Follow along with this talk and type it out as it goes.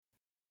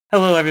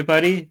Hello,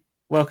 everybody.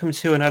 Welcome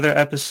to another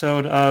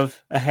episode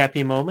of A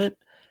Happy Moment.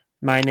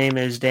 My name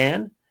is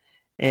Dan,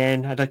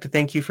 and I'd like to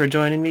thank you for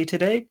joining me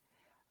today.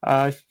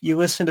 If you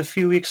listened a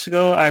few weeks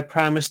ago, I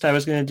promised I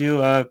was going to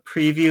do a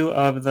preview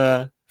of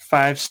the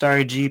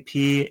five-star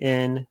GP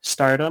in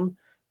Stardom,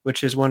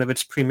 which is one of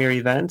its premier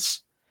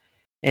events.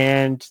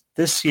 And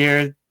this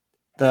year,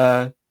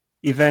 the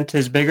event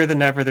is bigger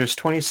than ever. There's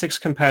 26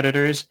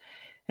 competitors,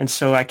 and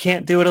so I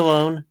can't do it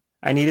alone.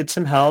 I needed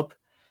some help.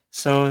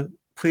 So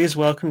please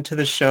welcome to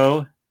the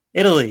show,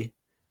 Italy.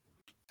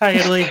 Hi,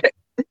 Italy.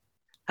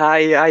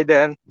 Hi,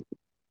 Dan.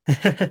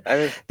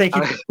 I, Thank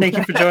you. I, Thank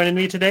you for joining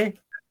me today.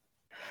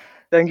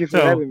 Thank you for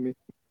So, having me.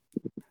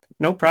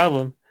 no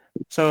problem.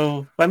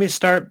 So let me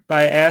start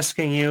by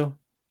asking you,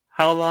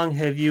 how long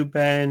have you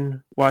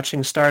been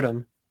watching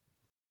Stardom?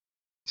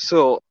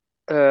 So,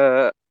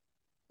 uh,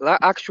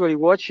 actually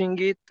watching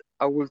it,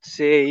 I would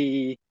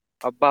say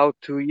about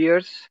 2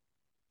 years.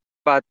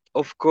 But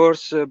of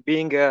course,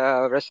 being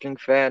a wrestling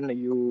fan,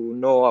 you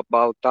know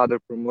about other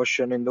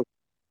promotion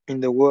in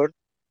the world.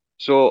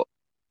 So,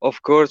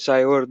 of course,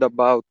 I heard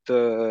about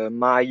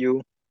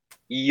Mayu,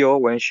 Io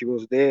when she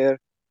was there,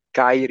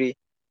 Kairi.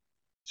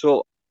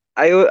 So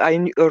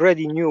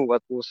already knew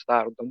what was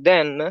Stardom.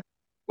 Then,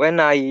 when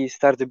I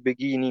started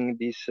beginning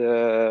this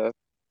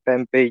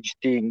fan page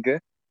thing,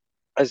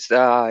 as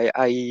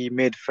I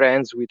made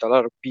friends with a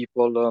lot of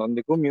people on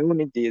the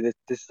community that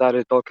they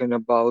started talking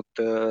about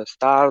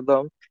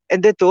Stardom,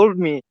 and they told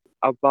me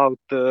about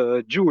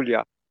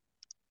Giulia.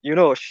 You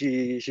know,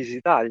 she's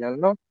Italian,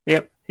 no?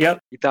 Yep,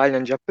 yep.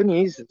 Italian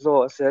Japanese.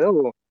 So I said,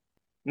 oh,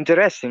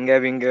 interesting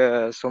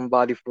having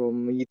somebody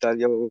from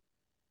Italy or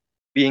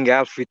being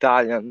half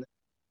Italian.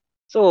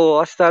 So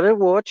I started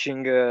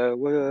watching,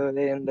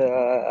 and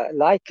I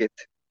like it.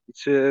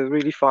 It's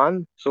really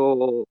fun.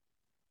 So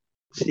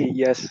see,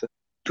 yes,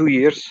 2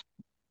 years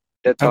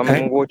that I'm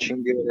Okay.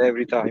 watching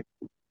every time.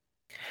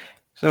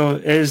 So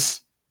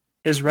is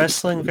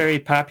wrestling very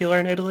popular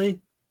in Italy?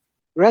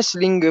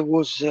 Wrestling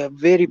was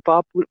very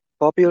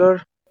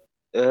popular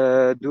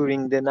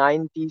during the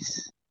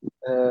 90s,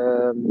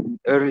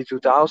 early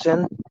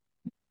 2000.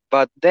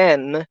 But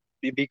then,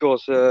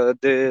 because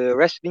the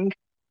wrestling,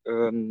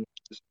 um,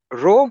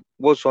 Raw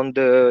was on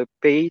the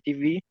pay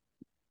TV.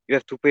 You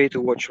have to pay to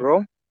watch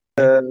Raw.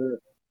 Uh,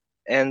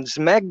 and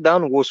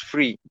SmackDown was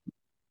free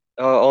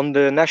on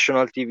the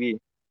national TV.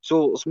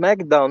 So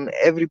SmackDown,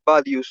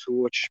 everybody used to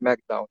watch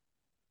SmackDown,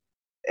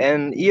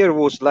 and here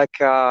was like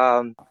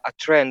a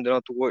trend,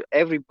 not to watch.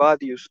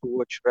 Everybody used to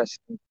watch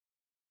wrestling.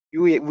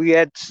 We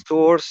had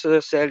stores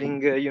selling,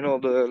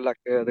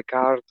 the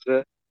cards,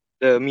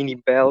 the mini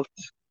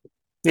belts,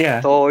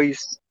 Yeah.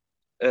 toys.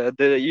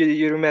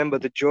 You remember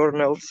the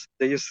journals?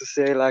 They used to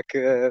say like.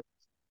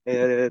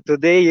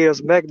 Today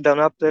SmackDown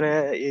after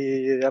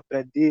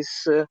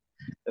this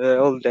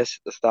all that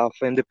stuff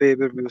and the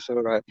pay-per-views,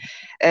 all right.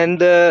 And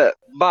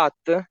but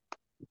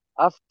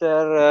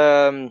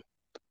after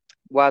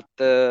what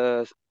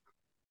a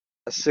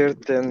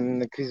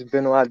certain Chris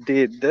Benoit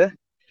did,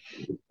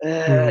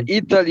 Hmm.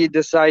 Italy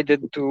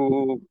decided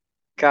to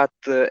cut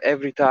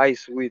every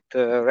ties with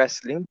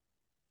wrestling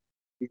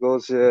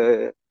because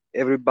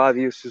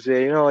everybody used to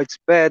say, it's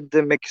bad,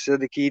 makes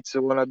the kids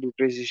wanna do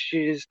crazy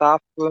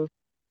stuff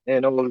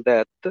and all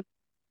that.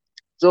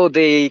 So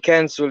they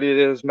canceled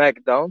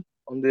SmackDown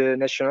on the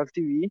national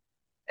TV,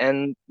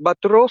 and but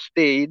Raw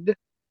stayed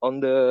on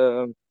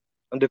the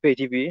pay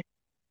TV,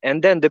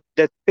 and then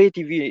that pay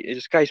TV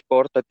is Sky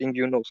Sport. I think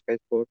you know Sky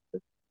Sport.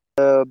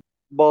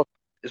 But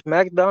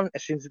SmackDown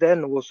since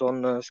then was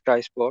on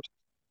Sky Sport,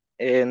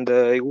 and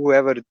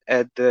whoever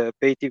had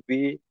pay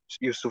TV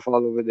used to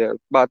follow over there.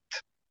 But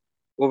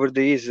over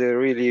the years,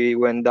 really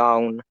went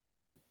down.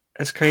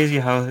 It's crazy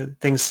how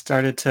things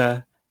started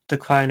to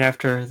decline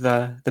after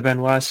the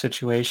Benoit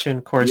situation.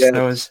 Of course, that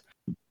Yes, was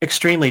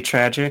extremely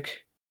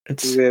tragic.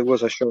 It's it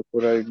was a shock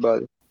for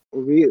everybody.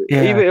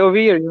 yeah. Even over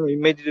here, he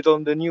made it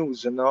on the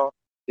news,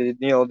 they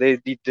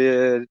did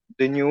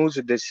the news.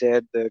 They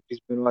said Chris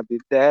Benoit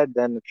did that.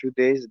 Then a few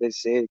days, they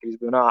say Chris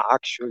Benoit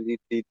actually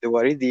did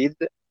what he did,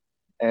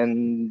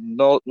 and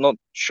not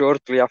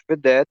shortly after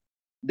that,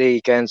 they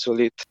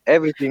canceled it.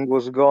 Everything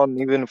was gone,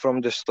 even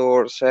from the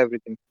stores.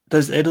 Everything.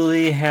 Does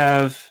Italy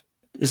have,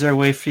 is there a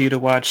way for you to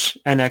watch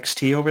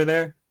NXT over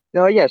there?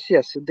 No, yes.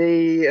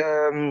 They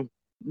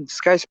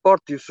Sky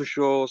Sport used to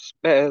show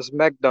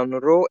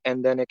SmackDown, Raw,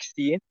 and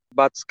NXT,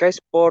 but Sky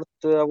Sport,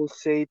 I would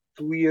say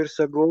 2 years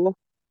ago,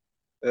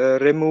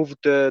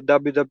 removed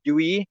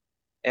WWE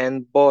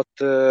and bought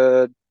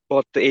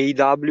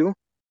AEW.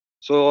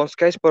 So on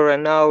Sky Sport right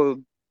now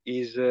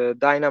is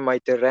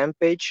Dynamite and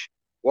Rampage,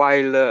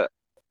 while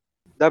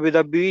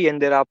WWE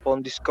ended up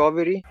on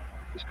Discovery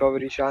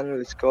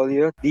Channel. It's called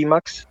here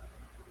DMAX,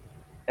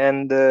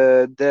 and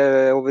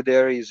over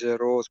there is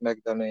Raw,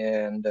 SmackDown,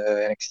 and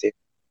NXT.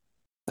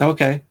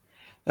 Okay.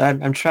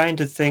 I'm trying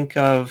to think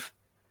of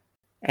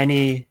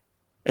any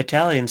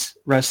Italian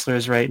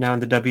wrestlers right now in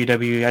the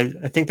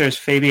WWE. I think there's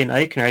Fabian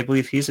Eichner. I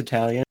believe he's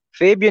Italian.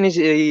 Fabian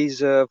is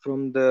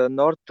from the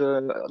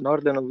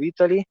northern of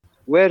Italy.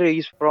 where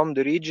he's from,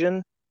 the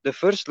region, the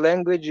first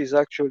language is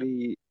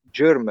actually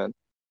German.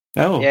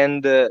 Oh,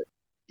 And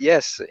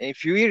yes,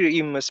 if you hear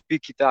him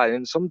speak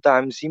Italian,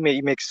 sometimes he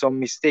makes some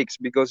mistakes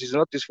because it's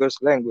not his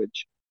first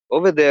language.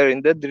 Over there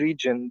in that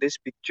region, they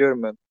speak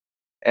German,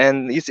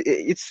 and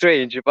it's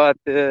strange, but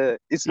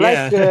it's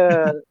like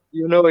yeah.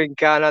 in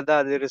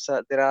Canada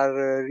there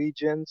are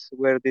regions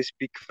where they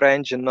speak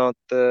French and not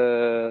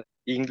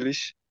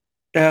English.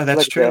 Yeah, It's that's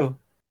like that. true.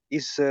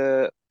 It's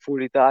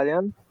full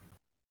Italian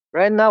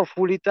right now.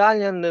 Full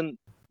Italian,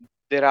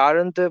 there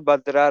aren't,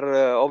 but there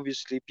are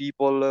obviously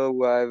people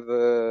who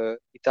have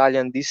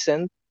Italian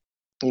descent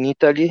in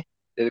Italy.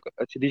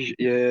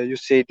 You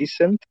say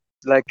descent,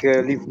 like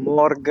Liv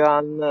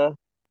Morgan,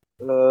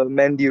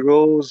 Mandy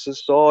Rose,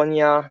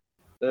 Sonia,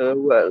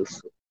 who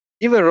else?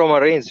 Even Roma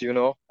Reigns,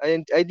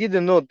 I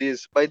didn't know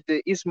this, but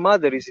his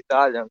mother is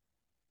Italian.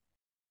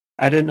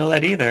 I didn't know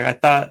that either.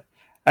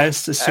 I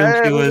just assumed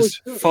I he was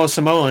was shocked. full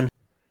Samoan.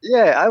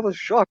 Yeah, I was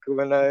shocked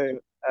when I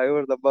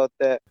heard about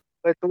that.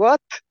 Like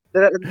what?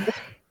 There,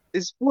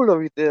 it's full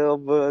of it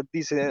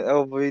this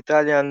of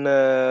Italian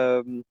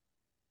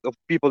of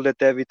people that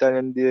have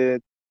Italian.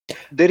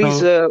 There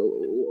is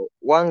So,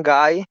 one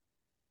guy.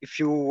 If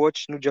you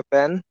watch New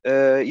Japan,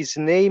 his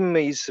name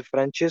is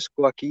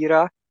Francesco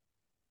Akira.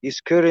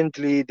 He's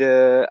currently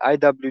the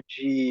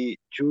IWG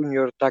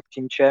Junior Tag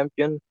Team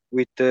Champion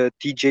with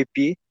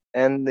TJP,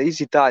 and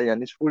he's Italian.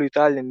 He's full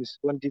Italian. He's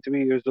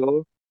 23 years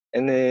old,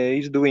 and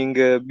he's doing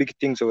big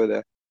things over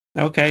there.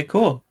 okay,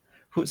 cool.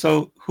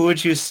 Who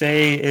would you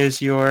say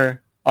is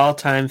your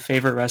all-time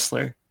favorite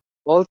wrestler?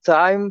 All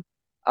time,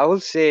 I will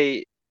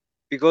say,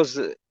 because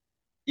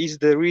he's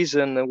the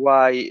reason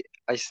why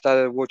I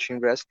started watching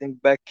wrestling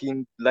back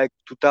in like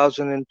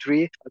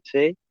 2003, I'd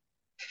say.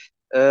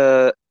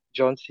 Uh,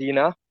 John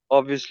Cena,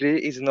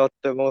 obviously, is not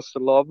the most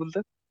loved,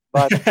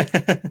 but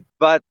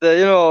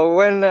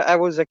when I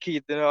was a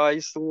kid, I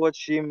used to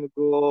watch him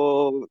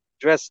go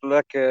dressed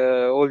like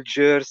a old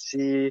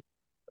jersey,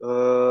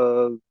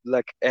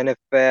 like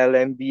NFL,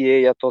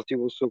 NBA. I thought he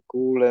was so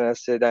cool, and I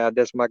said,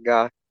 "That's my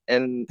guy,"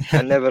 and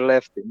I never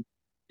left him.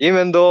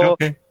 Even though,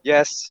 Okay.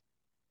 yes,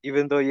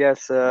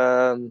 yes,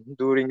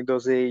 during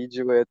those age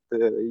where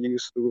he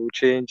used to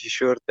change his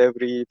shirt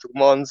every 2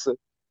 months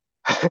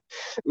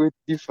with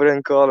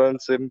different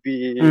colors and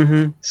be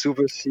Mm-hmm.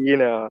 super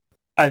Cena.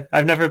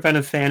 I've never been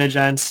a fan of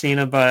John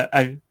Cena, but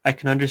I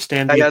can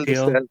understand I the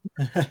appeal. understand.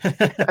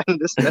 I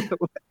understand.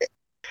 All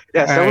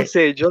Yes, I would right.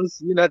 say John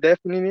Cena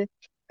definitely,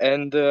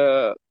 and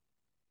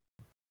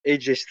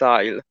AJ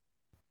Style.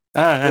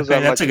 Ah, Those okay,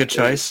 are my that's a two good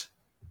favorites. choice.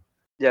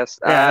 Yes.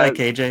 Yeah, I like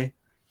AJ.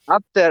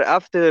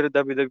 After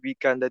WWE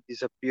kind of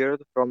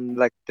disappeared from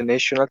like the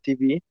national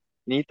TV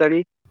in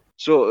Italy,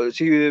 so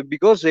see,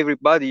 because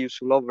everybody used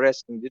to love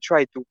wrestling, they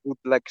try to put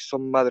like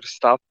some other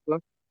stuff.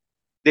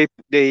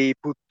 They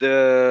put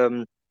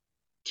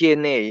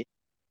TNA,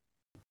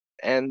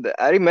 and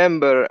I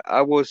remember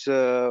I was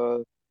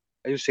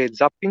you say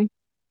zapping,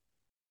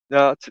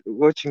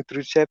 watching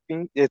through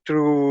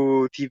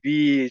through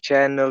TV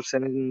channels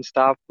and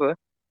stuff.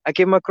 I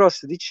came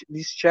across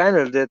this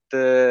channel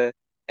that,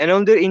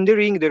 and in the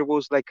ring there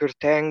was like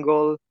Kurt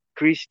Angle,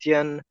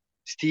 Christian,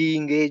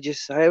 Sting,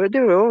 Aegis. They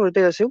were over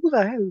there. I said, "What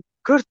the hell?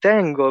 Kurt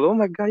Angle? Oh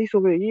my God, he's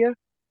over here.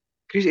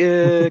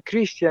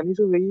 Christian is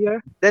over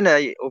here." Then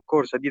of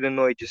course, I didn't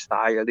know AJ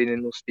Styles. I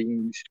didn't know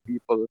Sting, these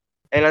people.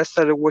 And I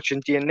started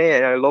watching TNA,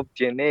 and I loved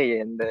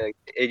TNA, and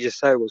AJ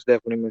Styles was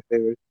definitely my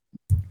favorite.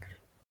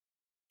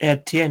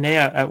 At TNA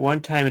at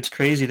one time, it's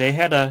crazy. They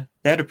had a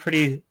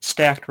pretty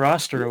stacked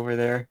roster over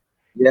there.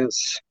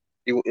 Yes,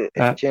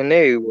 Uh,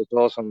 TNA was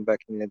awesome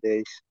back in the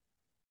days.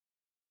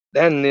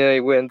 Then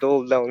it went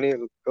all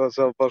downhill because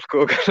of Hulk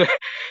Hogan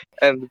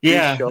and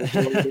yeah, Bischoff,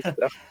 all this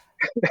stuff.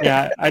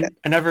 yeah. I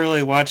never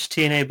really watched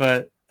TNA,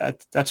 but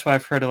that's what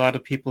I've heard a lot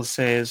of people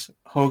say is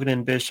Hogan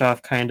and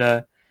Bischoff kind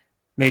of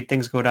made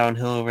things go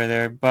downhill over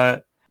there.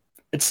 But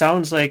it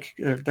sounds like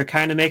they're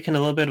kind of making a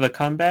little bit of a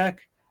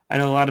comeback. I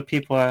know a lot of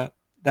people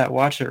that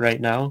watch it right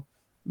now.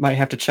 Might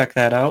have to check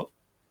that out.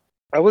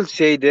 I would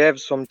say they have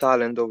some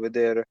talent over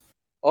there.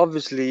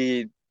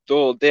 Obviously,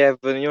 though they have,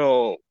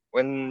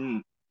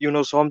 when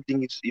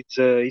something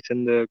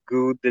isn't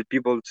good, that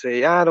people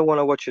say, "Ah, I don't want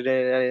to watch it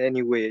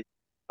anyway."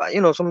 But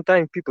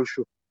sometimes people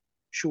should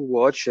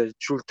watch it,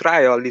 should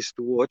try at least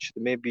to watch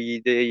it.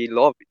 Maybe they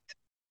love it.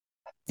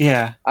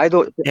 Yeah, I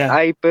don't. yeah,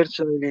 I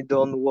personally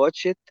don't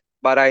watch it,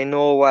 but I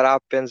know what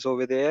happens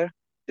over there.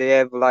 They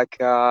have like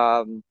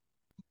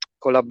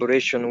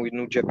collaboration with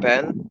New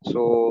Japan,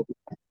 so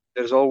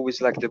there's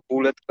always like the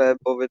Bullet Club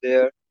over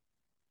there.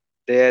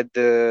 They had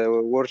the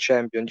world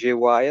champion Jay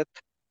Wyatt,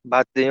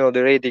 but the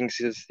ratings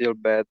is still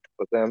bad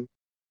for them.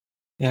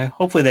 yeah.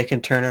 Hopefully they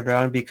can turn it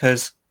around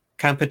because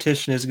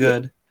competition is Yeah.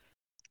 good.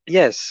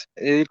 Yes,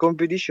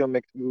 competition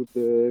makes good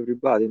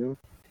everybody.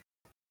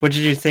 What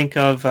did you think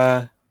of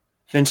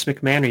Vince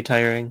McMahon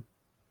retiring?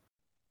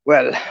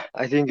 Well,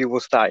 I think it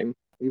was time.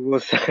 It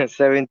was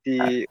 77.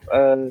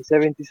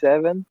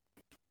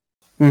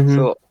 Mm-hmm.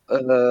 So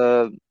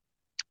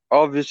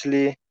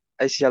obviously,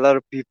 I see a lot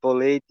of people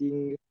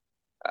hating.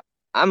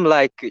 I'm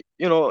like,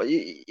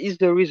 is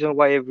the reason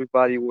why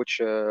everybody watch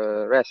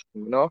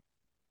wrestling,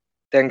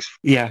 Thanks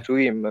Yeah. to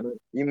him,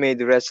 he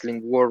made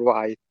wrestling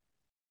worldwide.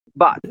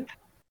 But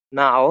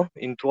now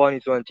in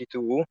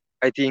 2022,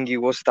 I think it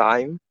was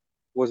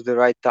the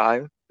right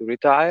time to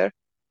retire,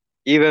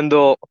 even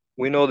though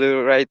we know the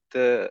right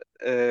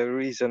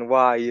reason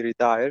why he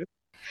retired.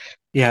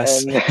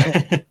 Yes.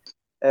 And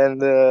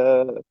and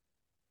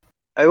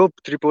I hope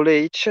Triple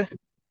H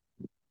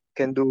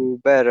can do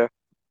better.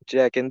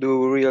 Yeah, can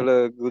do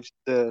real good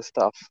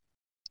stuff.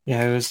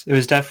 Yeah, it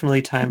was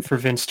definitely time for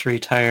Vince to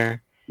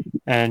retire,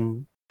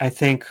 and I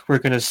think we're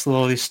going to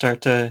slowly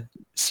start to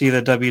see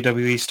the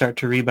WWE start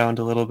to rebound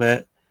a little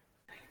bit.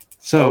 I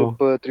hope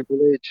So,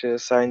 Triple H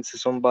signs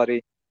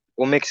somebody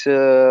who makes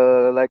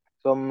like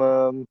some,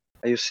 how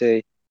you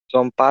say,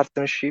 some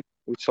partnership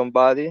with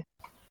somebody.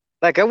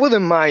 Like I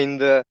wouldn't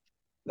mind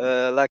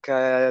like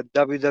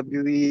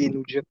WWE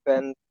New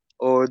Japan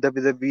or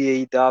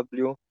WWE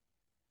AEW,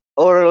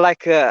 or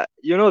like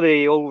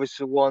they always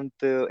want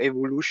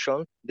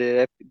Evolution,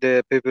 the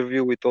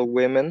pay-per-view with all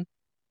women.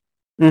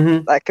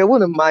 mhm, Like I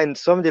wouldn't mind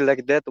something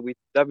like that with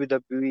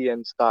WWE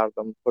and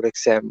Stardom, for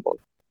example.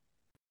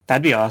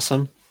 that'd be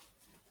awesome.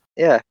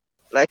 Yeah,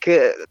 like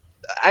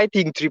I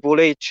think Triple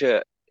H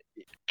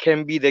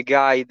can be the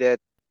guy that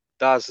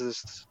does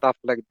stuff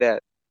like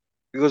that,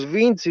 because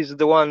Vince is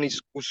the one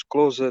who's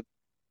closer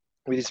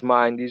with his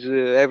mind. Is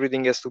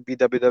everything has to be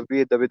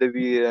WWE,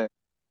 WWE.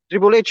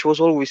 Triple H was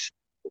always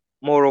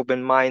more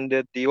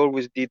open-minded. He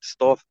always did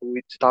stuff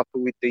with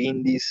the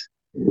indies.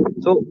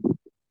 So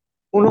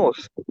who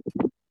knows?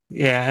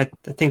 Yeah,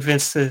 I think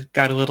Vince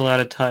got a little out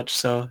of touch,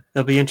 so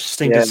it'll be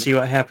interesting to Yeah, see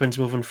what happens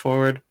moving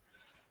forward.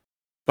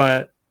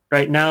 But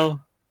right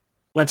now,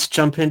 let's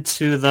jump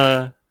into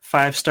the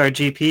five-star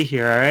GP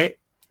here, all right?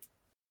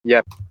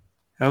 yeah.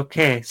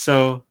 Okay,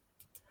 so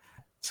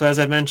as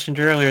I mentioned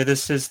earlier,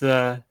 this is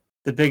the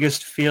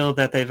biggest field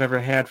that they've ever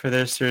had for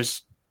this.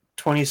 There's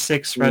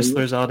 26 Mhm.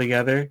 wrestlers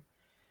altogether,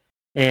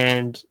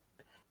 and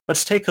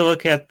let's take a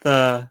look at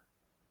the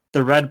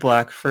red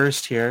black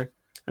first here.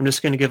 I'm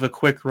just going to give a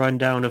quick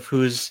rundown of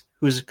who's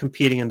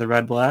competing in the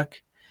red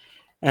black.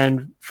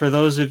 And for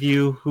those of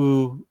you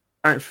who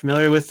aren't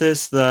familiar with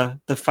this, the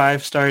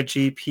five-star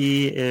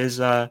GP is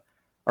a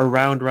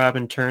round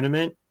robin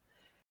tournament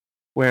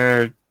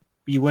where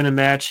you win a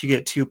match, you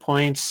get 2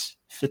 points.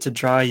 If it's a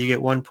draw, you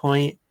get 1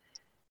 point.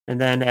 And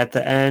then at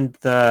the end,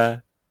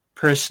 the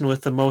person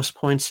with the most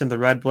points in the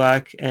red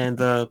black and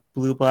the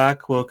blue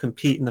black will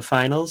compete in the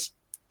finals.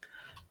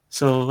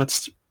 So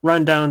let's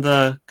run down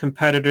the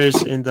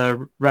competitors in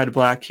the red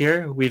black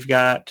here. We've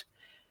got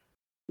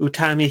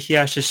Utami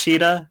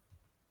Hayashishita,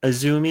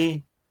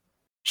 Azumi,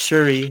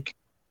 Shuri,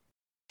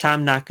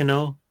 Tam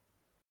Nakano,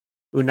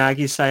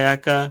 Unagi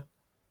Sayaka,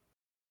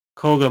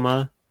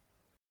 Kogama,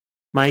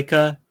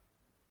 Maika,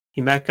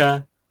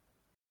 Himeka,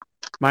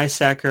 Mai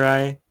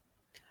Sakurai.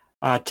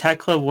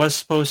 Tekla was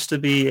supposed to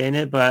be in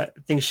it, but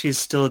I think she's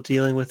still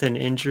dealing with an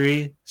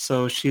injury,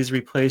 so she's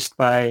replaced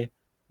by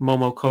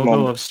Momo Kogo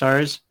Mom. of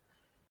Stars.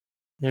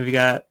 Then we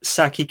got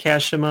Saki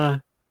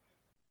Kashima,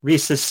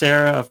 Risa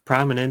Serra of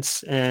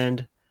Prominence,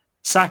 and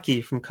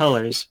Saki from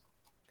Colors.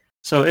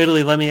 So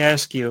Italy, let me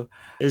ask you,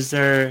 is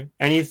there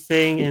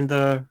anything in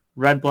the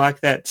red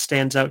black that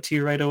stands out to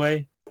you right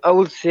away? I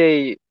would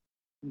say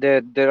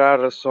that there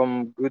are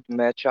some good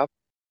matchup,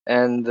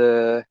 and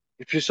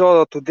if you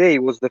saw today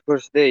was the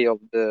first day of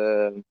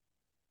the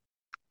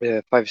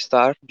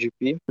 5-star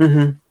GP.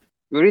 Mm-hmm.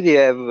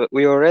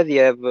 We already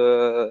have.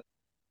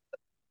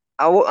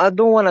 I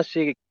don't want to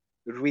say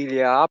really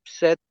a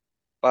upset,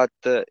 but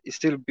it's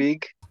still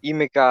big.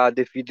 Imeka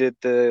defeated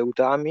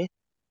Utami.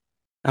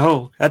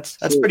 Oh, that's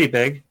So pretty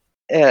big.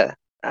 yeah,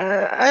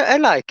 I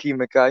like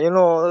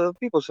Imeka.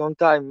 People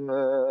sometimes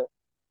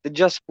they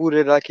just put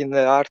it like in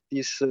the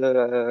artist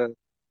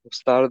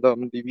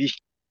Stardom division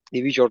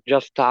or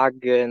just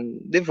tag and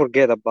they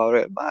forget about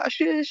it. But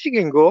she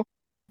can go.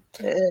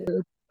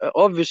 And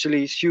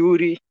obviously,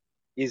 Shuri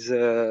is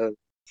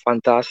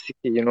fantastic.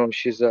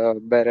 She's a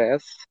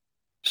badass.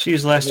 She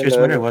was last year's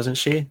winner, Uh, wasn't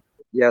she?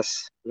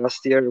 yes,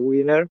 last year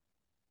winner.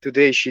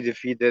 Today she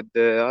defeated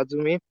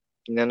Azumi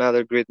in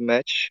another great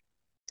match.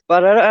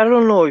 But I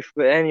don't know if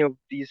any of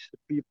these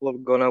people are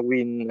gonna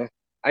win.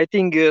 I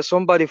think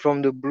somebody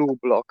from the blue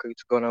block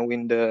is gonna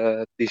win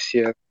the this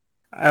year.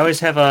 I always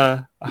have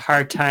a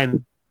hard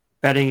time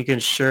betting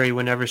against Shuri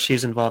whenever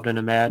she's involved in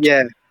a match.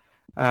 Yeah,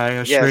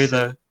 Shuri, yes.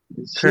 the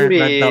current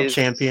red Shuri belt is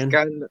champion.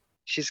 kind.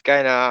 She's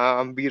kind of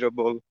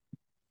unbeatable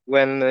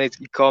when it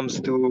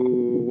comes to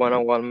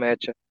one-on-one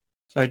match.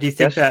 So do you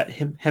think Yes, that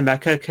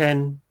Himeka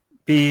can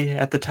be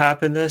at the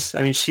top in this?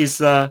 I mean, she's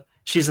the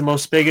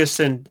most biggest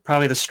and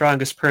probably the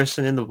strongest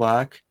person in the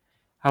block.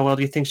 How well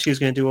do you think she's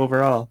going to do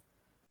overall?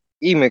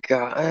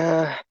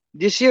 Imeka.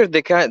 This year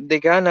they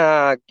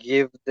kinda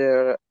give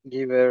her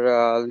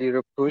a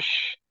little push.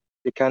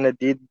 They kinda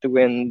did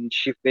when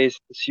she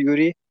faced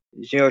Shuri.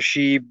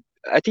 She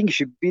I think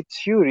she beat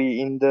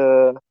Fury in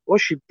the.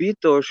 Was she beat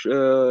or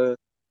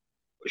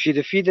she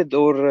defeated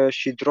or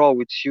she draw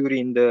with Yuri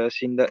in the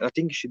I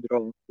think she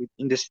draw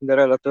in the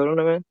Cinderella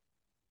tournament,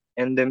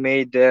 and they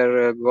made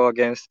her go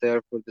against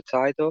her for the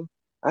title.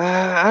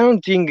 I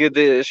don't think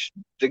they're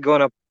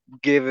gonna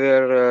give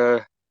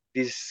her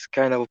this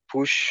kind of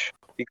push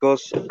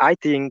because I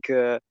think,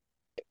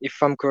 if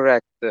I'm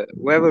correct,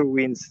 whoever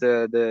wins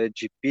the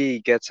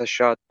GP gets a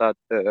shot at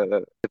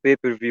the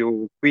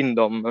pay-per-view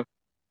Queendom,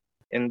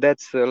 and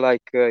that's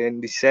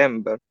in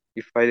December,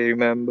 if I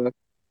remember.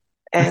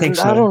 I think And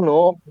I so. don't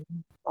know.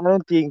 I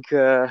don't think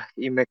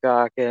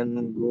Imeka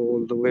can go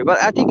all the way,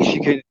 but I think she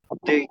can.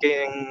 They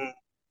can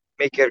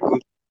make her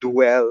good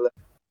duel.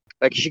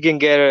 Like she can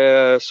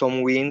get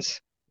some wins.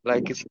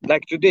 Like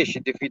today, she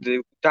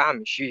defeated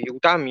Utami.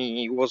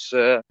 Utami was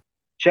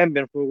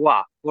champion for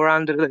what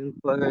 400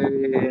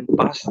 and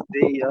past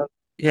day.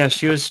 Yeah,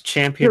 she was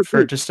champion Still for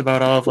big. just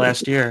about all of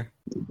last year.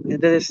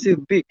 That is still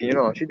big.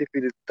 She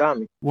defeated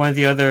Utami. One of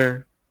the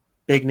other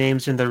big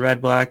names in the Red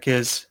Block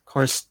is, of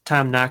course,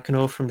 Tom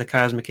Nakano from the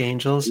Cosmic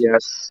Angels.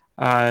 Yes,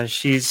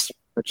 She's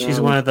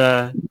one of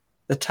the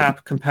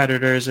top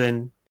competitors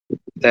in the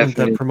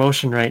definitely,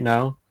 promotion right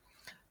now.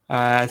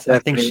 I think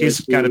definitely.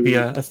 she's got to be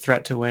a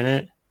threat to win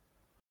it.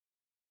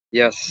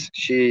 Yes,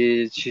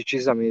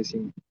 she's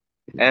amazing.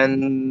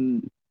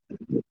 And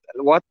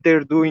what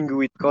they're doing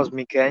with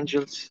Cosmic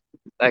Angels,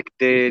 like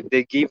they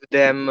give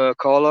them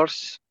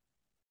colors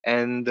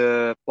and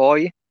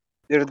poi.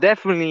 They're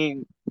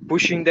definitely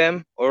pushing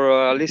them,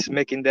 or at least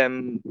making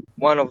them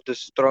one of the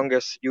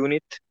strongest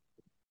unit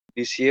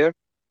this year.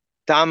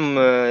 Tam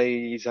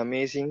is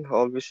amazing,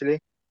 obviously.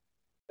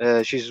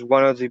 She's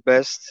one of the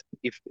best.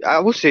 If I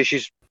would say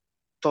she's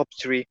top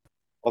three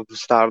of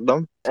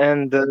Stardom,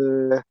 and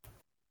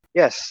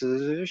yes,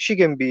 she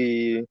can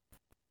be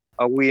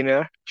a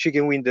winner. She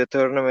can win the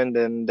tournament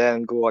and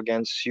then go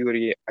against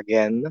Yuri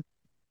again.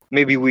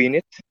 Maybe win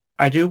it.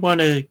 I do want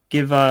to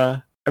give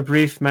a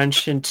brief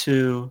mention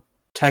to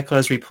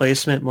Tekla's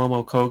replacement,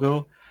 Momo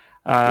Kogo.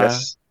 Uh,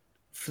 Yes.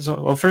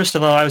 well, first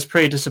of all, I was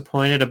pretty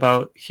disappointed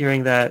about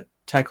hearing that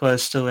Tekla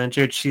is still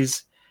injured.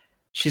 She's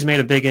made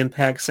a big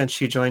impact since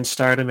she joined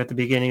Stardom at the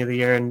beginning of the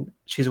year, and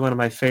she's one of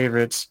my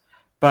favorites.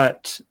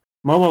 But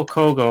Momo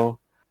Kogo,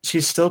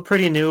 she's still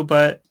pretty new,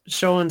 but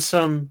showing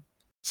some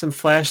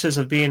flashes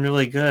of being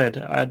really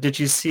good. Did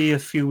you see a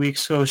few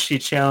weeks ago she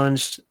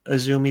challenged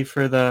Azumi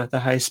for the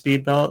high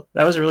speed belt?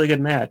 That was a really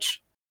good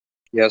match.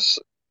 Yes.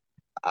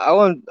 I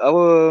want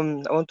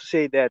to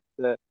say that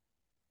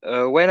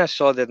when I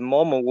saw that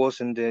Momo was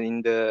in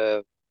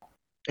the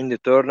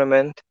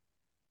tournament,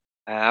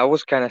 I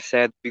was kind of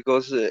sad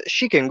because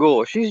she can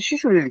go.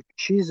 She's really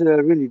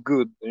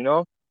good,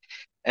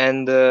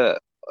 And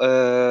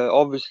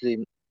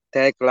obviously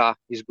Tekla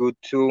is good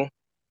too.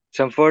 It's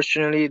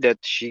unfortunately that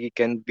she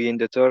can't be in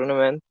the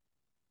tournament,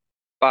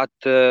 but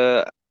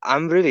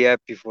I'm really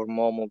happy for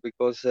Momo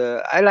because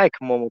I like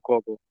Momo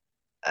Koko.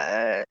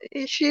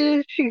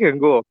 She can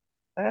go.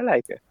 I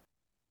like her.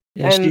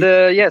 Yeah, And she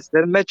yes,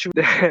 the match with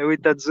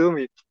with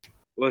Tatsumi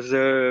was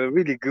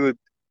really good.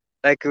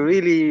 Like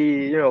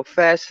really,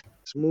 fast,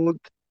 smooth,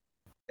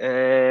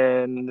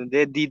 and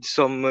they did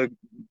some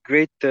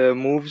great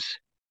moves.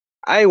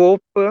 I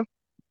hope,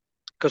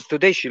 because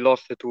today she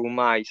lost to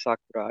Mai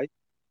Sakurai.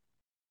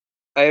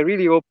 I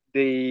really hope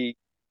they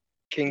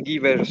can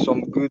give her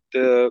some good,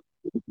 how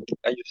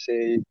you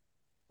say,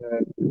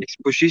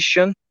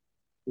 exposition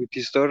with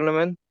this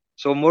tournament,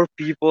 so more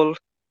people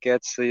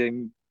gets,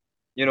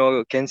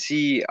 can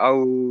see how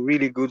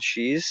really good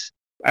she is.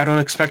 I don't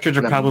expect her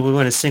to No. probably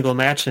win a single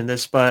match in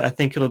this, but I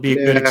think it'll be a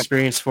good Yeah,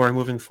 experience for her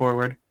moving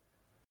forward.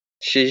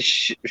 she,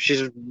 she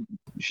she's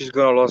she's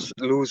gonna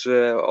lose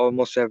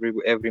almost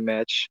every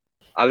match.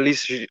 At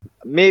least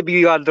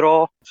maybe a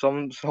draw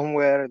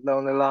somewhere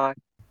down the line,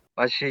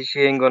 but she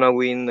ain't gonna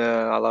win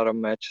a lot of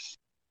matches,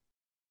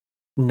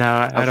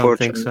 No, I don't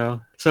think unfortunately.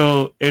 so.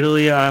 So,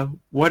 Italy,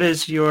 what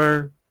is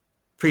your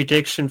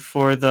prediction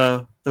for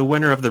the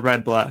winner of the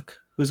red block?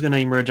 Who's going to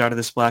emerge out of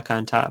this block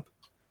on top?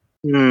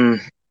 Hmm.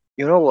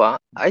 You know what?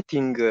 I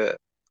think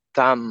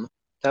Tam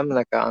Tam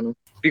Nakano,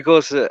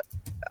 because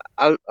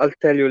I'll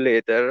tell you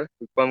later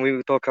when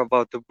we talk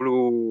about the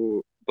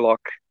blue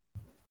block.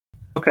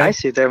 I Okay.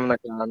 see Tam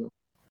Nakano.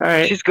 All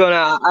right.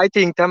 I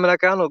think Tam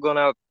Nakano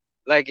gonna,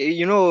 like,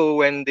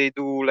 when they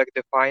do like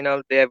the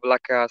final, they have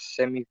like a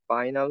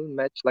semi-final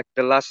match, like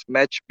the last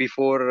match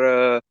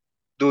before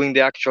doing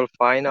the actual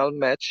final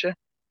match. I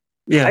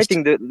Yes.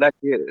 think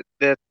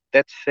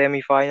that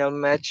semi-final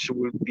match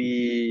will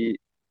be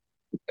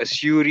a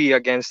Suri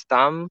against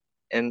Tam,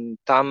 and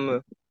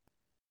Tam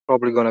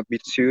probably gonna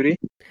beat Suri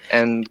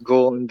and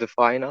go in the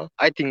final.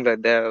 I think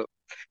that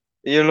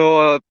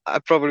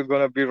I'm probably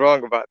gonna be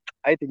wrong, but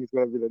I think it's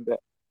gonna be like that.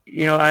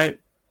 You know,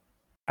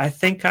 I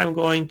think I'm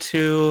probably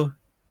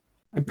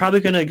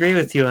going to agree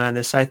with you on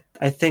this. I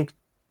think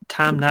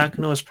Tom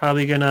Nakano is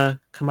probably going to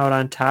come out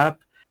on top.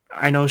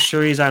 I know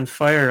Shuri's on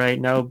fire right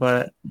now,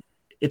 but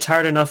it's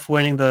hard enough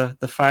winning the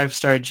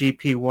 5-star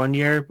GP one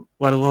year,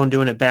 let alone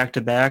doing it back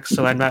to back.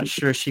 So I'm not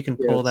sure she can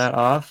pull Yes. that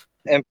off.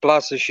 And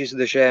plus, she's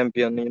the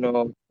champion. I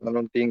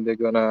don't think they're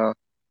gonna.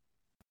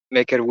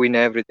 make her win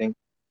everything.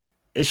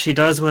 If she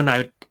does win,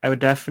 I would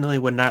definitely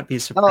would not be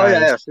Oh yeah,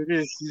 yeah,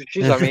 surprised.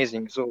 she's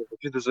amazing. So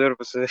she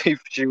deserves if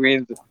she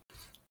wins.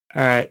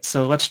 All right,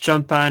 so let's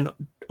jump on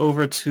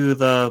over to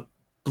the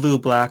blue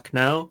block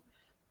now.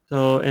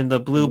 So in the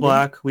blue Mhm.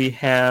 block, we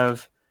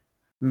have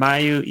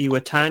Mayu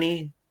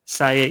Iwatani,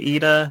 Saya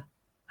Ida,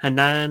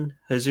 Hanan,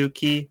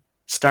 Hazuki,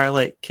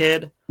 Starlight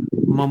Kid,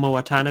 Momo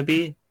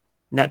Watanabe,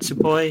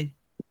 Natsupoi,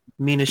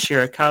 Mina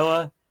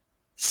Shirakawa,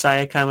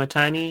 Saya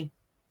Kamatani,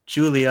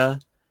 Julia,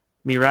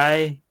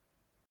 Mirai,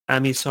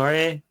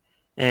 Amisore,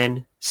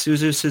 and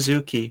Suzu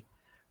Suzuki.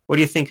 What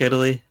do you think,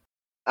 Italy?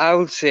 I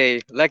would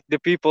say, like the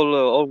people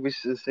always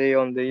say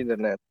on the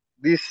internet,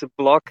 this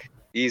block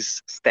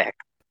is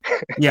stacked.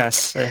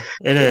 Yes, it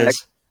Like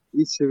is.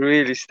 it's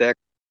really stacked.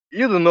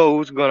 You don't know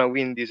who's gonna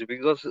win this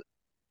because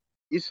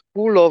it's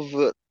full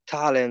of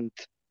talent,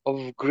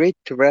 of great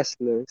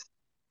wrestlers.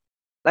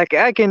 Like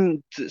I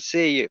can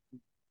say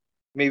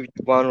maybe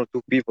one or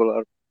two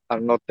people are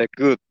not that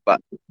good,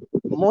 but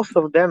most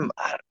of them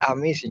are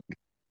amazing.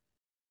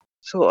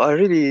 So I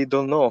really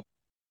don't know.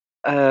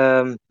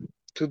 Um,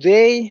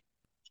 Today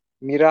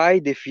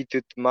Mirai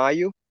defeated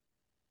Mayu,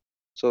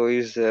 so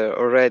he's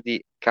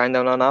already kind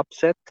of an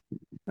upset.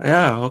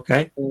 Yeah,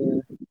 okay.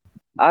 Uh,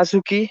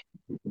 Azuki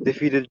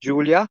defeated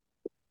Julia.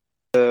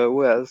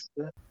 Who else?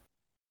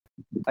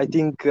 I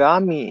think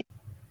Ami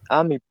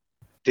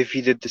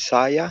defeated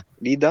Saya,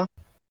 Lida.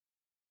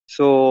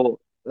 So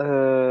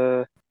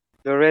they're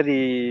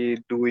already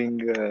doing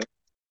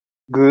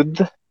good.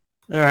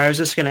 All right, I was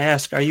just going to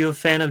ask, are you a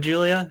fan of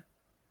Julia?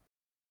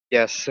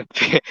 Yes,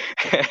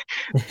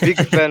 big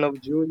fan of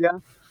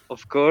Julia,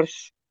 of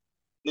course.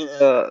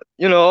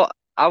 You know,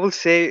 I will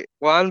say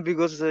one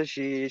because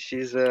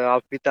she's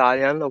half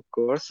Italian, of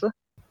course,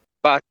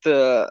 but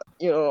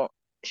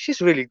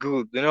she's really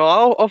good. You know,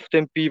 how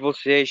often people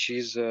say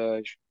she's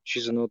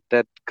not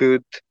that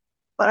good,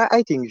 but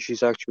I think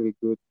she's actually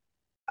good.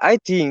 I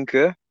think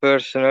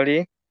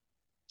personally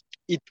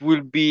it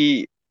will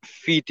be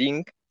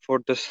fitting for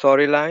the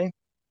storyline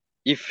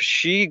if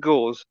she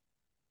goes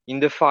in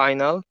the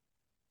final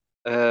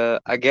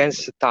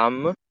against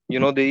Tam. You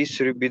know the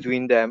history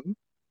between them.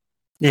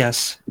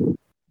 Yes.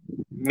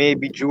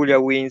 Maybe Julia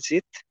wins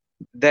it.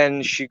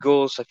 Then she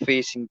goes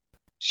facing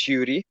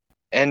Shuri,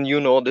 and you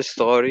know the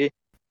story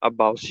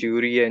about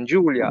Shuri and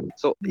Julia.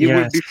 So it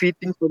will Yes. be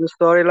fitting for the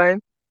storyline.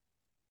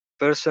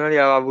 Personally,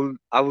 I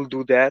will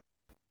do that,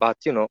 but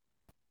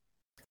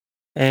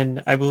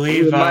And I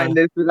wouldn't mind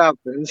if it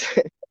happens.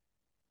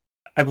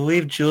 I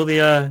believe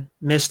Julia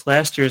missed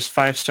last year's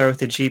 5-star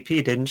with a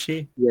GP, didn't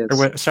she? Or Yes.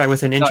 what, sorry,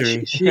 with an No,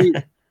 injury.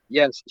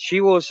 yes,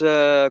 she was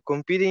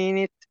competing in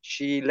it.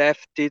 She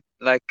left it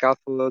like half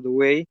of the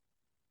way.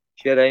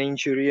 She had an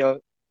injury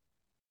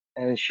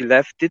and she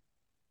left it.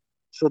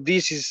 So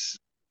this is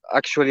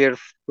actually her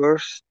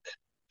first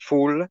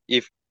full.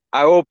 If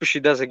I hope she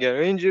doesn't get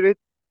injured,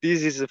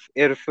 this is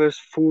her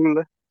first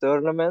full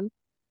tournament.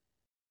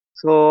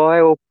 So I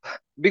hope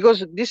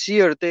because this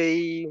year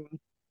they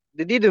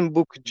didn't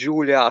book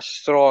Julia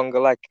strong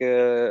like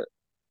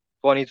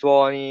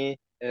 2020,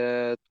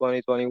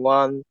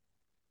 2021.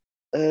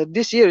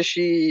 This year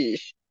she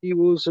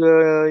was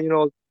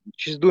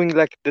she's doing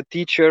like the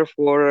teacher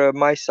for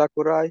Mai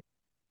Sakurai.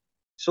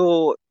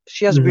 So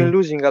she has been Mhm.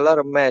 losing a lot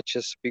of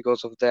matches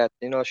because of that.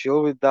 You know, she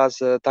always does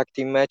tag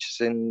team matches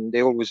and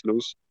they always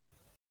lose.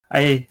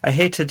 I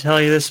hate to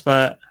tell you this,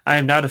 but I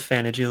am not a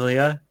fan of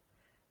Julia,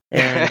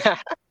 and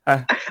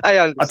I, I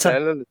I'll tell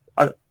understand.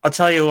 I'll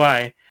tell you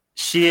why.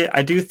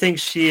 I do think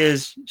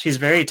she's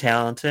very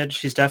talented.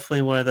 She's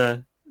definitely one of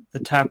the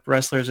top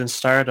wrestlers in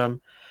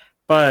Stardom.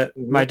 But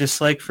Mhm. my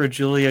dislike for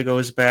Julia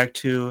goes back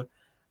to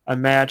a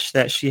match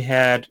that she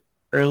had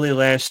early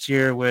last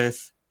year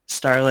with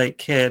Starlight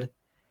Kid.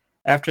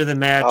 After the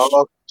match,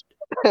 Oh,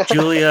 I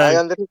Julia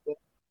understand.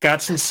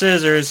 got some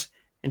scissors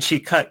and she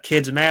cut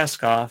Kid's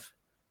mask off.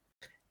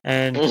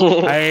 And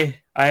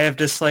I have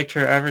disliked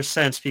her ever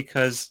since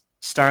because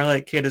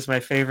Starlight Kid is my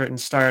favorite in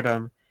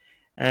Stardom,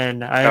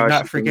 and I have Oh,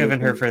 not she's forgiven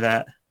her amazing. for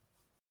that.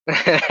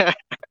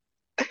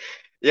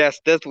 Yes,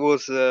 that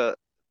was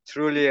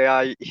truly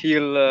a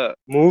heel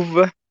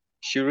move.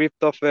 She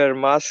ripped off her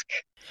mask.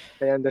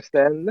 I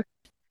understand.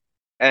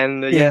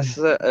 And Yeah. yes,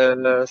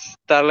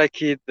 Starlight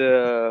Kid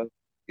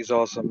is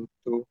awesome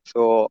too.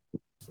 So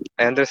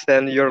I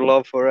understand your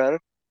love for her.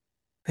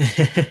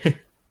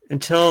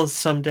 Until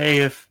someday,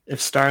 if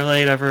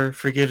Starlight ever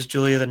forgives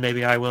Julia, then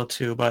maybe I will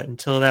too. But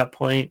until that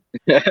point,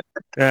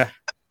 yeah.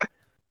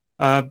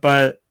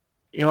 But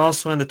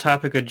also on the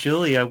topic of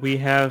Julia, we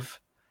have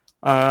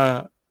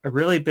uh, a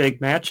really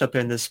big matchup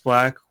in this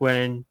block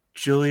when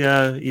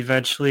Julia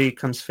eventually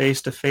comes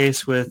face to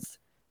face with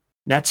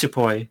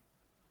Natsupoi.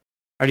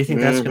 How do you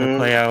think that's going to hmm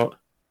play out?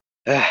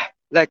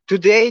 Like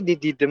today, they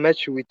did the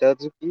match with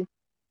Azuki.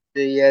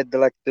 They had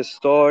like the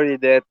story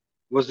that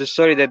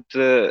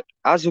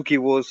Azuki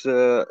was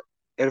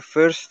her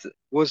first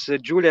was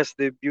Julia's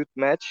debut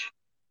match,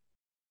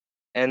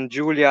 and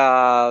Julia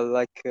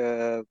I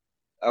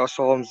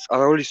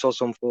already saw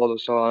some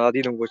photos, so I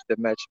didn't watch the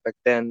match back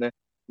then.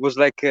 was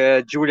like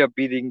Julia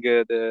beating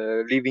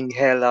the living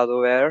hell out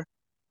of her.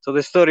 So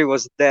the story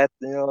was that,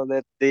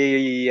 that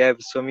they have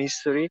some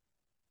history,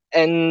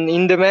 and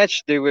in the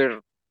match they were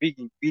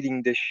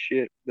beating the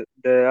shit.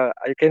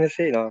 I can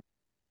say no.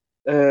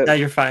 Uh, Yeah,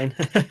 you're fine.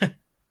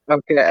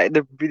 okay,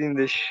 they're beating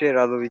the shit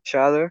out of each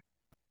other,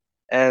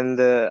 and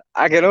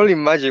I can only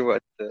imagine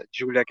what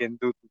Julia can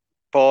do to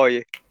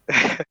Poi.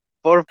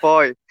 Poor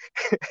Poi.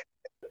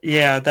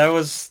 Yeah, that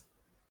was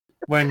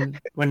when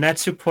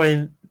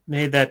Natsupoi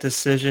made that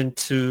decision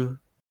to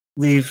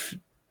leave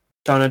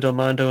Donna Del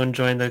Mondo and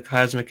join the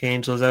Cosmic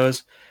Angels. That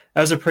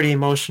was a pretty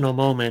emotional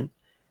moment.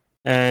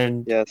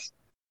 And Yes.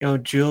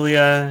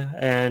 Julia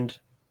and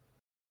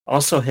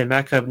also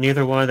Himeka,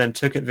 neither one of them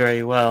took it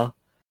very well.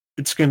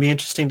 It's going to be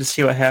interesting to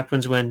see what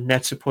happens when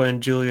Natsupoi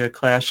and Julia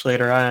clash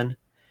later on.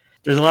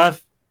 There's a lot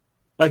of,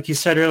 like you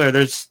said earlier,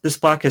 this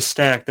block is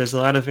stacked. There's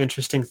a lot of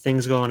interesting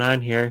things going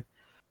on here.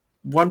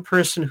 One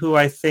person who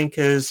I think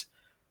is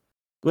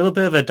a little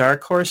bit of a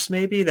dark horse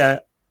maybe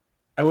that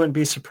I wouldn't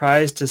be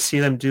surprised to see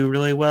them do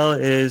really well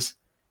is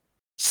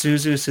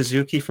Suzu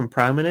Suzuki from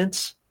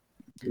Prominence.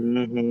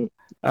 Hmm.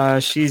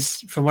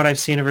 She's, from what I've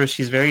seen of her,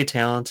 she's very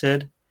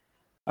talented.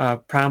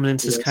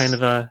 Prominence is kind Yes.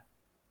 of a,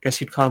 I guess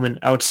you'd call them an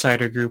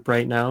outsider group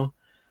right now.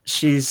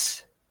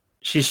 She's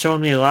she's shown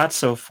me a lot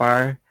so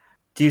far.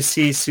 Do you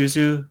see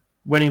Suzu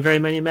winning very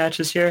many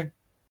matches here?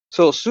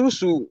 So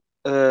Suzu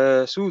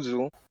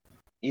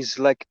is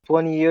like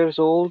 20 years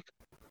old,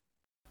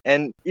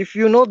 and if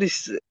you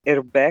notice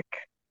her back,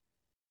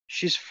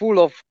 she's full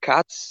of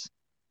cuts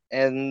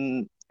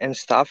and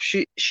stuff.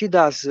 She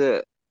does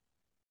a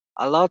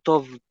lot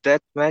of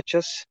death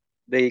matches.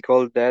 They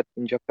call that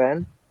in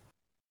Japan,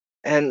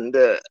 and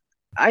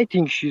I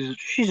think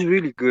she's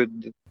really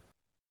good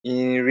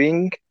in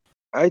ring.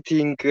 I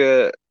think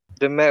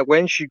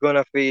when she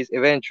gonna face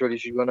eventually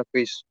she gonna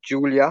face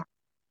Julia.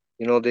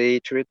 The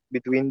hatred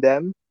between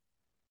them.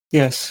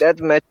 Yes. That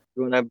match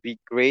is gonna be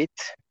great.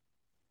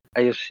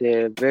 I just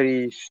say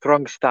very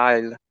strong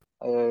style.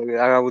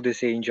 I would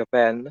say in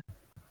Japan,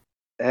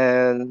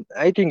 and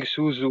I think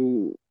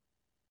Suzu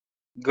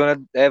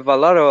gonna have a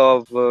lot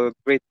of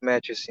great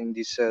matches in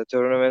this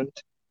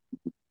tournament.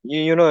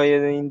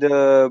 In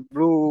the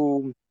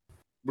blue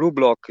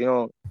block,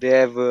 they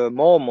have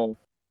Momo.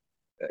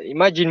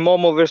 Imagine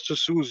Momo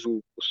versus Suzu,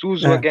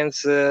 Suzu Yeah.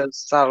 against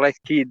Starlight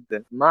Kid,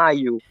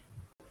 Mayu.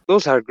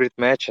 Those are great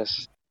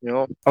matches.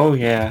 Oh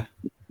yeah.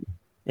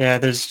 Yeah.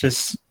 There's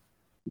just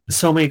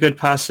so many good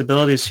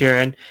possibilities here,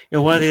 and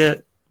one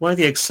of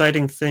the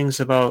exciting things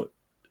about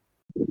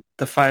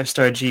the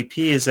 5-star GP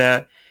is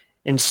that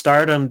in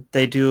Stardom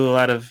they do a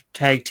lot of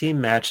tag team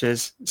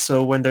matches.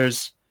 So when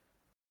there's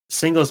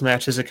singles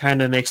matches, it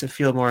kind of makes it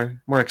feel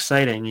more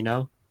exciting.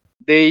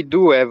 They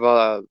do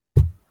have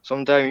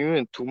sometimes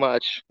even too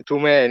much, too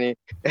many,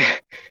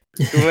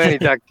 too many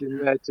tag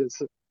team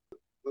matches.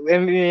 I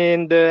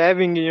mean,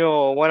 having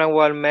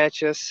one-on-one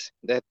matches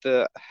that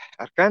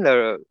are kind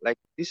of like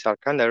these are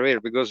kind of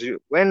rare because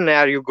when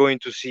are you going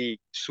to see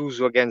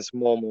Suzu against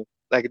Momo?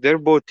 Like they're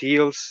both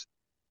heels.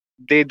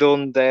 They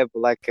don't have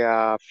like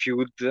a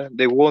feud.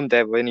 They won't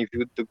have any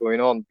feud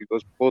going on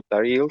because both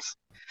are heels.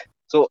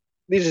 So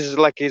this is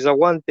a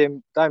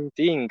one-time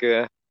thing,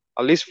 at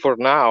least for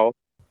now.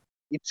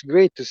 It's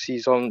great to see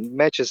some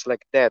matches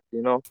like that.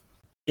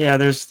 Yeah,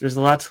 there's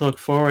a lot to look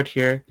forward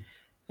here,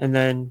 and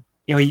then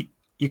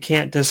you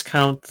can't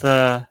discount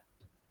the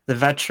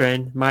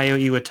veteran Mayu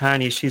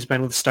Iwatani. She's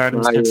been with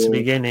Stardom since the Mayu,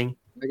 beginning.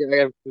 I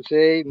have to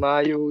say,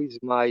 Mayu is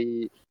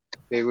my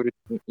favorite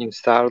in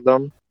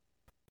Stardom.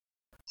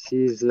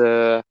 She's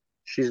uh,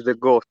 she's the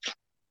goat.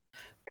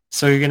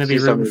 So you're going to be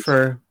She's rooting amazing.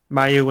 for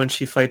Mayu when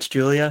she fights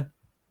Julia?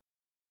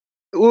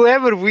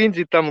 Whoever wins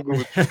it, I'm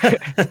good.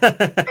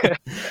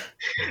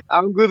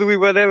 I'm good with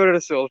whatever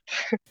result.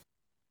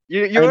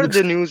 You I'm heard the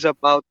ex- news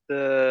about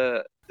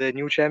the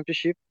new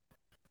championship?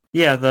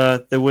 yeah,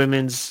 the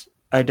women's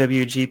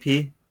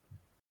IWGP.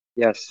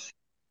 Yes.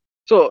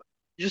 So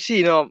you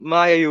see,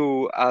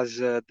 Mayu as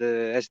the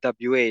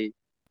SWA,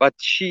 but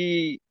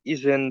she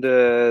isn't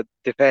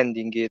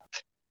defending it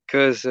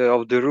because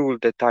of the rule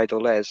the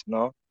title has,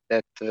 no?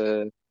 That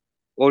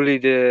only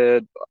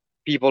the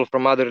people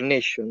from other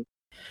nations.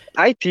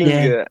 I think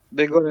Yeah,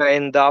 they're gonna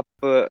end up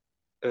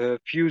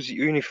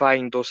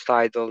unifying those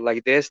titles,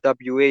 like the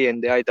SWA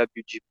and the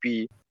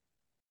IWGP,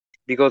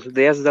 because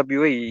the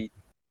SWA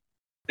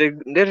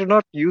they're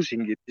not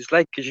using it. It's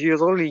like she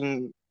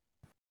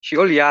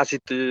only has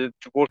it to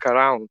walk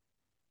around.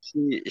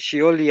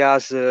 She only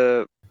has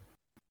in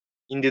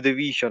the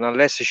division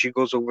unless she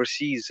goes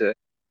overseas.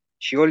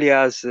 She only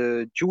has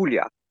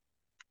Julia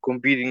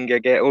competing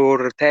again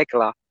or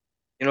Tekla.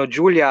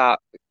 Julia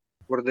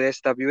for the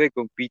SWA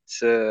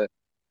competes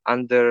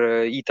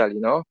under Italy,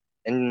 no?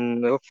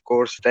 And of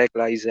course,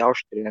 Tekla is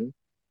Austrian,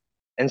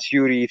 and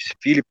Suri is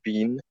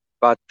Philippine,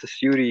 but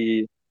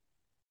Suri,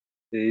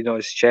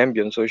 is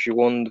champion, so she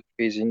won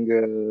facing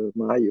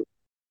Mayu.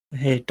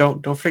 hey,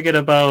 don't forget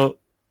about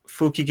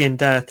Fukigen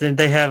Death. Didn't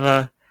they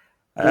have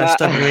a La-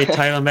 SWA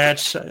title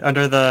match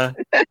under the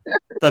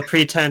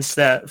pretense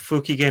that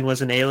Fukigen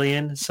was an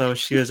alien, so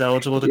she was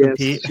eligible to yes,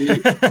 compete.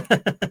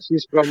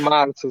 she's from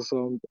Mars or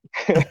something.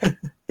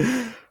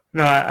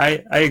 No,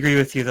 I agree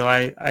with you though.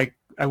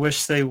 I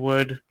wish they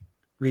would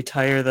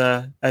retire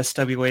the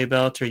SWA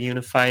belt or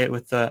unify it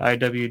with the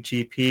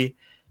IWGP,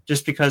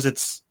 just because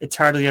it's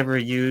hardly ever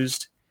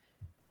used.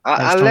 I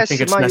just don't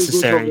think Unless it's Mayu goes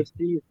necessary.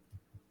 overseas,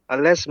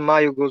 unless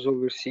Mayu goes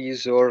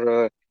overseas,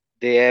 or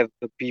they have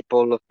the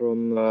people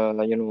from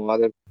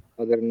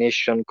other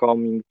nation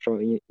coming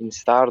from in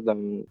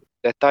Stardom,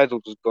 that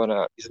title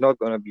is not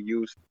gonna be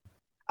used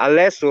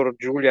unless or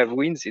Julia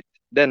wins it.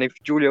 Then if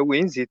Julia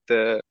wins it,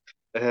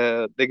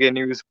 they can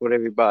use for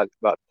everybody.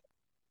 But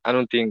I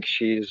don't think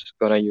she's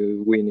gonna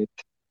win it.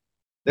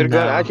 I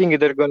No, think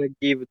they're gonna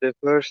give the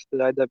first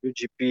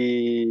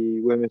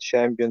IWGP Women's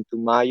Champion to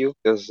Mayu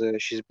because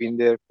she's been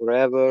there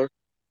forever.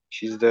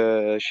 She's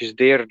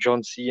their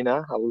John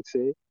Cena, I would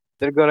say.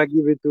 They're gonna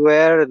give it to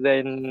her.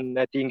 Then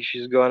I think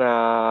she's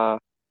gonna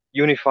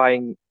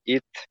unifying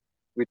it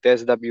with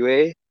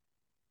SWA.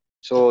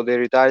 So they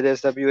retired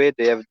SWA.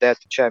 They have that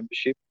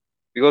championship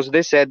because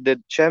they said that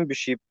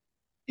championship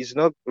is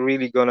not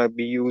really gonna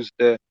be used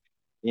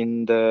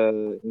in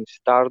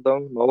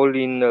Stardom,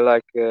 only in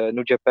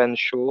New Japan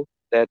show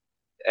that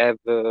have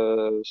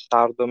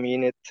Stardom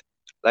in it.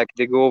 Like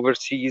they go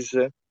overseas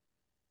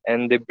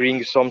and they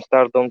bring some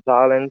Stardom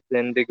talent,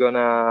 and they're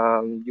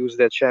gonna use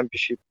that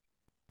championship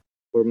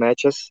for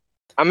matches.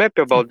 I'm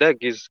happy about that.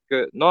 Is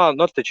no,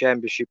 not the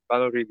championship. I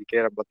don't really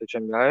care about the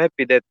championship. I'm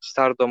happy that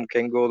Stardom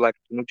can go like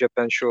to New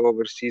Japan show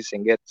overseas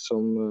and get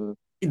some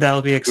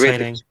that'll be great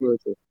exciting.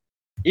 exposure.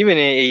 Even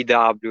in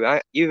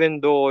AEW, even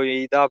though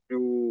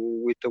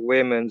AEW with the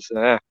women's,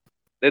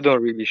 they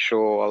don't really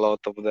show a lot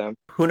of them.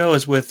 Who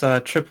knows? With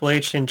Triple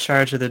H in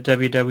charge of the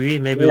WWE,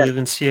 maybe Yeah, we'll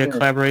even see a yeah.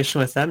 collaboration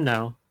with them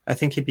now. I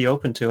think he'd be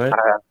open to it.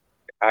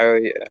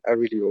 I, I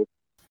really hope.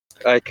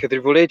 Like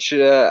Triple H,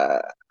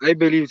 I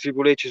believe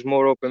Triple H is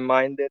more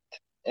open-minded,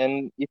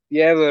 and if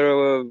you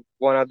ever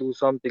wanna do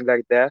something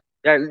like that,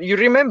 yeah, you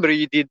remember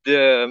he did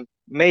the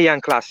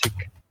Mayan Classic,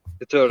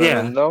 the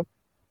tournament, Yeah, no?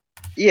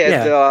 He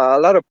had yeah. a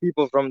lot of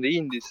people from the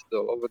Indies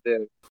though over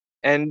there,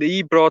 and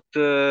he brought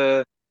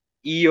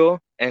Io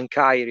and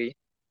Kyrie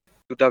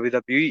to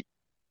WWE.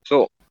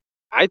 So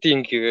I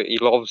think he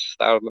loves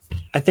Stardom.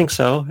 I think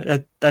so.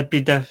 That'd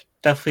be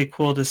definitely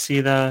cool to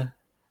see the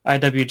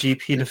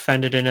IWGP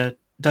defended in a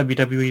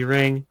WWE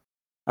ring.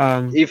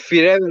 Um, If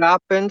it ever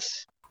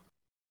happens,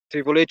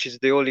 Triple H is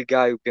the only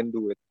guy who can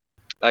do it.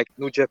 Like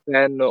New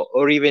Japan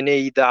or even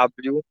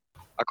AEW,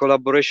 a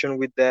collaboration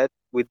with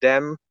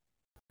them,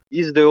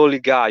 he's the only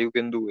guy who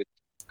can do it.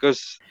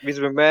 Because Vince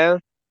McMahon,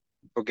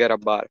 forget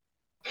about it.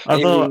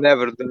 He will although,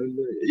 never do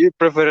it. He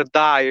prefer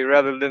die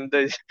rather than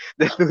this,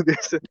 than do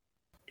this.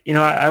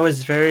 I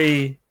was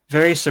very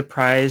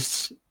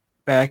surprised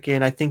back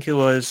in, I think it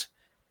was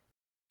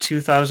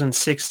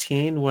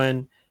 2016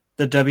 when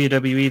the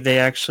WWE, they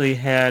actually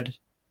had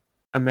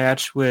a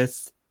match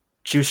with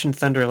Jushin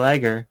Thunder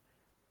Liger.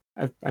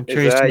 I'm It's,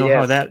 curious to know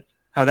yeah.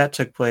 how that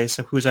took place,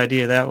 whose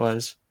idea that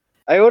was.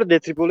 I heard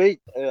that Triple H,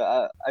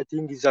 I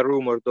think it's a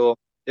rumor though,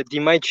 that he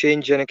might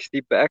change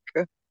NXT back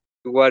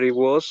to what it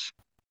was.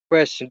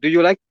 Question: do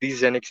you like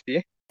this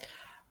NXT?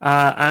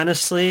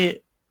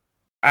 Honestly,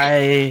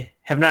 I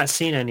have not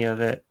seen any of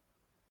it.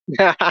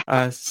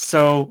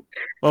 So,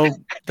 well,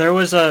 there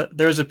was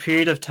a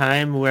period of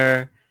time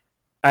where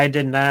I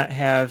did not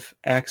have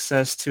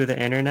access to the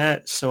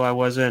internet, so I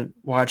wasn't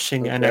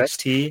watching Okay.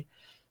 NXT.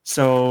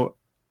 So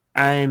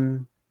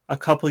I'm a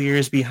couple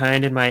years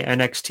behind in my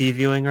NXT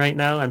viewing right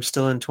now. I'm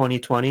still in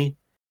 2020,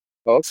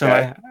 so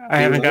Okay. I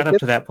Do you haven't like got up it?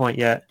 to that point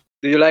yet.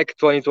 Do you like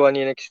 2020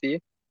 NXT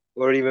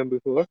or even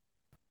before?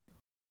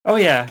 Oh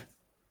yeah,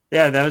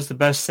 yeah, that was the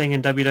best thing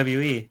in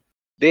WWE.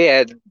 They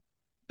had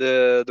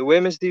the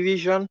women's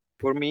division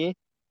for me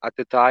at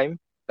the time,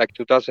 like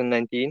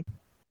 2019.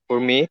 For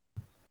me,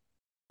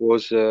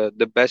 was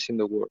the best in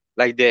the world.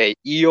 Like the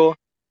Io,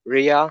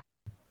 Rhea,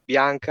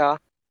 Bianca.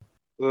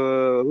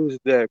 Who's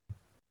there?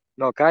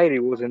 No, Kyrie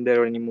wasn't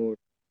there anymore.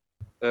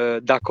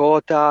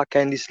 Dakota,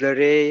 Candice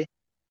LeRae.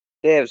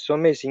 They have so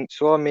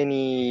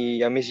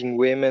many amazing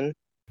women.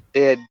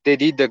 They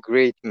did the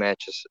great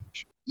matches.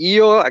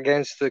 Io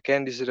against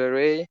Candice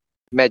LeRae,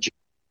 magic.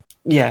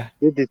 Yeah,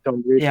 They did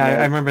some great yeah, I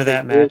matches. remember The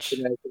that great match.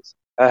 matches.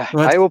 I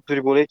But hope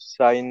Triple H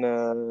sign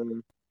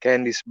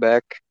Candice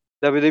back.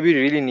 WWE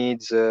really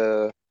needs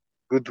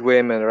good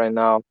women right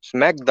now.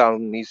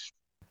 SmackDown is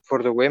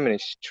for the women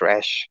is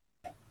trash.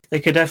 they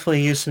could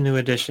definitely use some new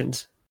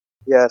additions.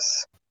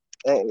 Yes,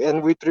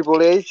 and with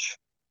Triple H,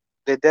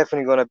 they're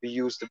definitely gonna be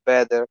used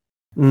better.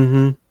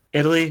 Mm-hmm.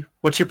 Italy,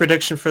 what's your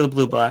prediction for the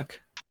Blue Block?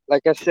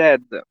 Like I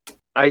said,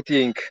 I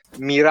think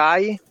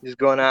Mirai is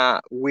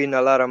gonna win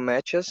a lot of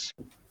matches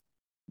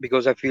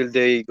because I feel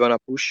they gonna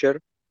push her.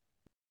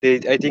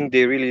 I think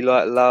they really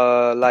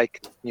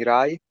like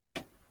Mirai.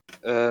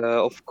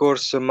 Of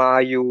course,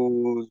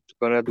 Mayu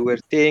gonna do her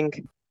thing.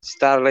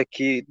 Starlight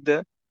Kid.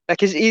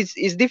 Like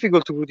it's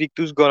difficult to predict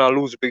who's gonna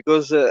lose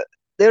because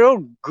they're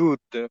all good.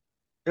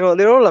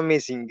 They're all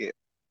amazing.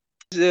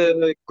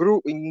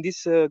 Group in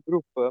this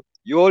group,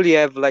 you only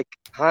have like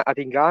I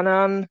think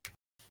Hanan,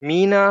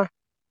 Mina.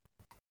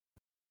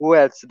 Who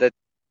else that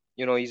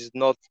is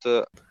not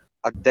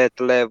at that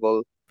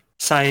level?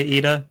 Saya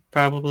Ida,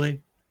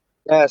 probably.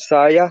 Yeah,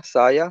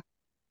 Saya.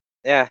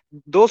 Yeah,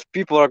 those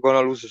people are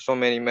gonna lose so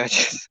many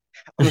matches.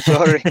 I'm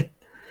sorry.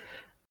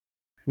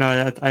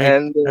 No,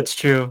 And that's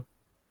true.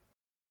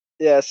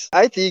 yes,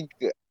 I think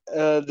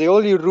the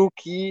only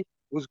rookie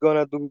who's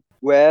gonna do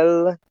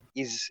well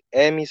is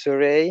Emi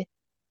Soray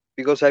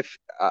because I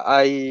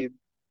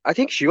I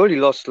think she only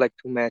lost like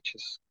 2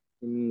 matches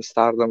in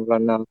Stardom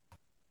right now.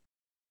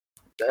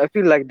 I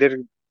feel like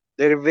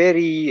they're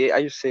very, how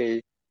you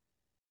say,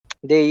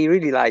 they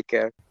really like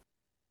her.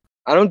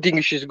 I don't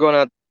think she's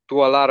gonna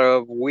do a lot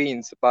of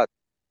wins, but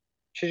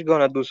she's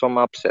gonna do some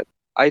upset.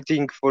 I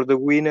think for the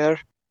winner,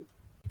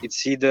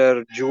 it's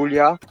either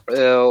Julia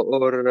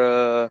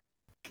or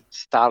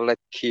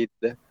Starlet Kid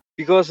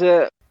because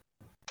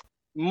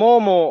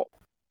Momo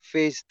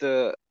faced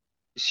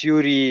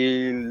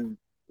Shuri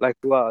like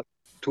what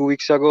 2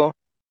 weeks ago,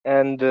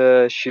 and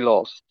she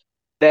lost.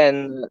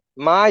 Then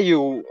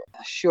Mayu,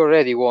 she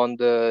already won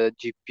the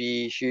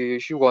GP.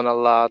 She won a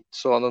lot,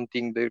 so I don't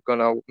think they're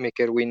gonna make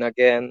her win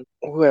again.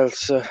 Who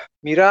else?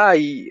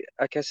 Mirai,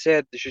 like I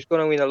said, she's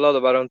gonna win a lot,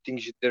 but I don't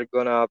think they're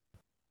gonna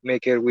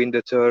make her win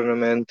the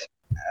tournament.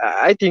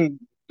 I think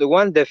the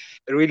one that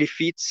really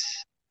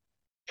fits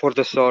for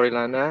the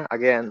storyline,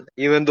 again,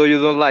 even though you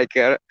don't like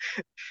her,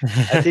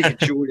 I think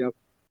Julia.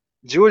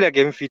 Julia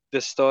can fit the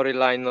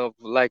storyline of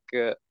like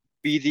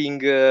beating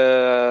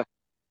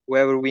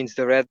whoever wins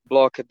the red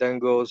block and then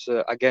goes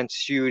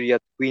against Yuri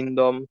at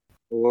Queendom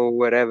or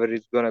wherever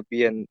it's gonna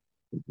be and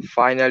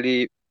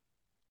finally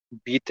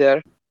beat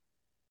her.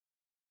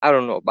 I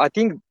don't know, but I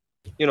think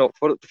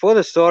for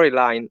the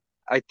storyline,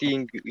 I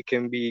think it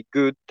can be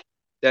good.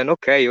 Then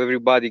okay,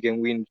 everybody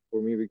can win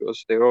for me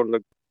because they're all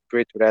like,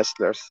 great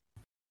wrestlers.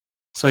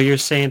 So you're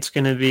saying it's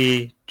going to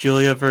be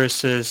Julia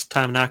versus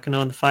Tom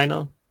Nakano in the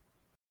final?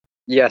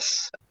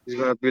 Yes, it's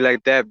gonna be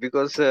like that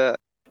because I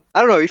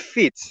don't know, it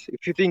fits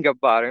if you think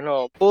about it.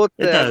 Both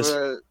It have,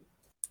 does.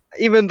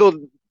 even though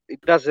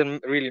it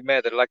doesn't really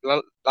matter. Like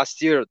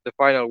last year, the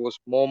final was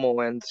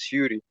Momo and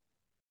Shuri.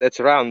 That's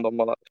random,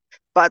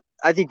 but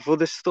I think for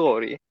the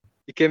story,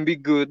 it can be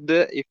good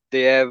if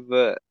they have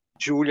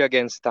Julia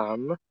against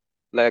Tam.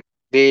 Like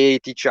they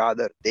hate each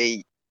other.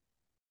 They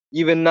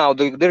even now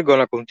they're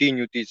gonna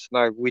continue this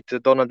like with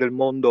Donna Del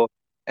Mondo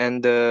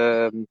and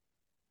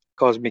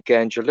Cosmic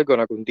Angel. They're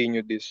gonna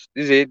continue this.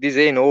 This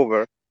ain't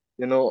over,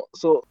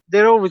 So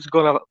they're always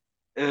gonna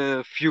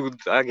feud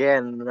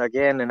again,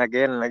 again, and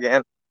again, and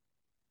again.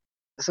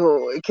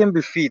 So it can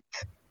be fit.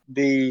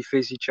 They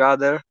face each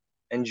other,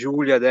 and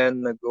Julia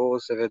then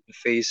goes and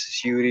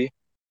face Yuri.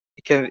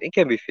 It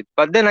can be fit,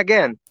 but then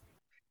again,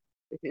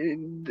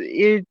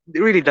 it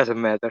really doesn't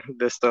matter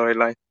the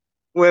storyline.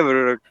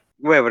 Whoever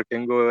whoever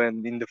can go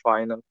and in the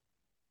final.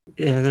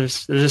 Yeah,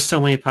 there's just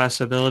so many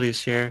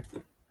possibilities here.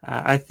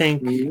 I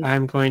think Mhm.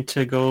 I'm going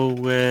to go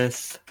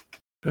with.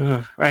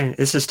 Ugh, right,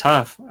 this is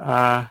tough.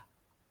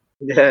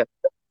 Yeah,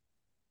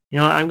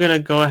 I'm going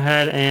to go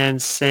ahead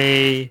and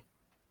say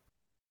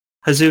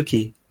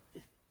Hazuki.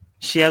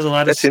 She has a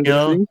lot of that's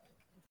skill. interesting.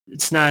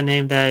 It's not a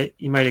name that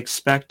you might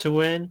expect to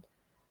win,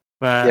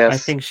 but I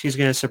Yes. think she's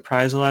going to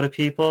surprise a lot of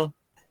people.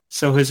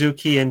 So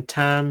Hazuki and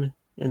Tom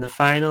in the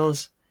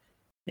finals,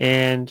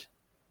 and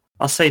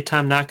I'll say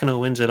Tom Nakano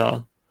wins it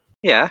all.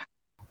 Yeah.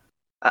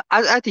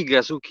 I think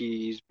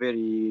Yasuki is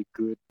very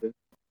good.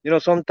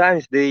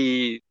 Sometimes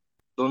they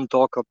don't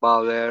talk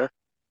about her,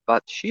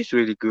 but she's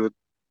really good.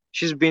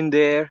 She's been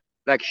there.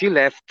 Like she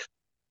left.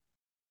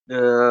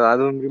 I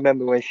don't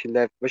remember when she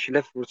left, but she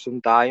left for some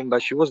time.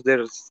 But she was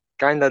there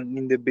kind of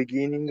in the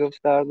beginning of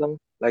Stardom,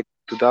 like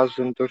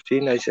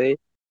 2013, I say.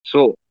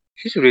 So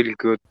she's really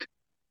good,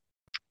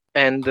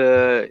 and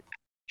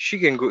she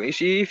can go.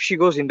 If she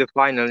goes in the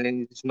final,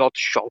 and it's not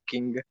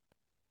shocking.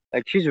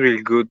 Like she's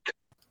really good.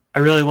 I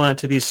really want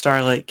it to be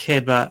Starlight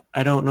Kid, but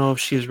I don't know if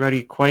she's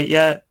ready quite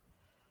yet.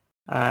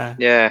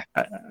 Yeah.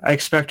 I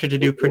expect her to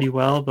do pretty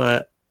well,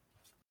 but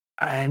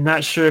I'm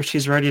not sure if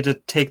she's ready to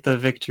take the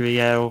victory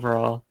yet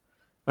overall.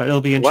 But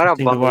it'll be What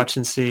interesting to about watch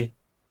and see.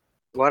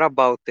 what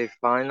about the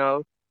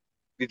final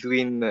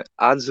between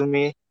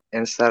Azumi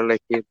and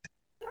Starlight Kid?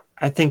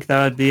 I think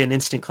that would be an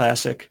instant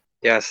classic.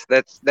 Yes,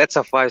 that's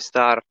a 5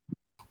 star.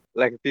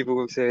 Like people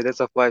will say, that's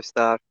a 5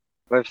 star,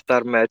 5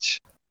 star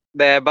match.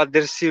 But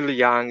they're still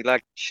young.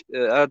 Like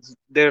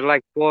they're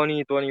like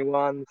 20,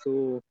 21.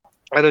 So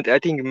I don't. I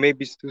think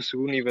maybe it's too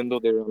soon, even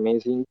though they're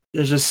amazing.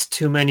 There's just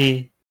too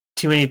many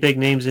big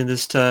names in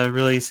this to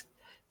really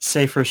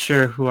say for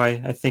sure who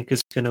I think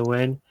is going to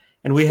win.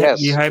 And you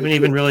Yes. haven't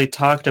even really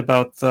talked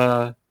about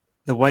the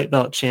white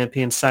belt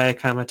champion Saya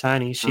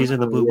Kamatani. She's in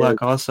the blue Yes.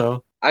 block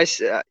also.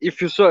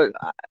 If you saw,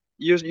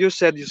 you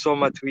said you saw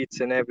my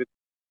tweets and everything.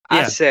 I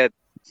Yeah, said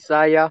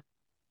Saya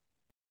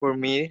for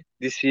me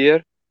this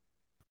year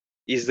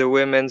is the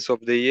women's of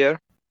the year.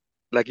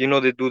 Like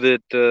they do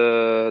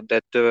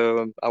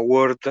that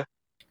award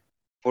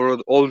for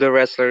all the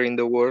wrestler in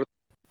the world.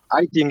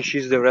 I think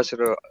she's the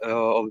wrestler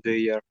of the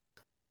year.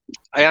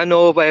 I don't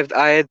know, but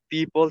I had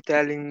people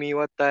telling me,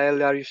 "What the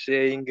hell are you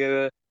saying?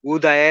 Who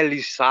the hell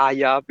is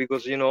Saya?"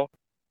 Because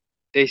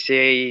they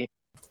say,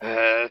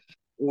 uh,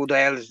 "Who the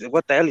hell is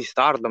what the hell is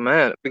Stardom,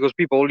 man?" Because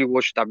people only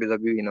watch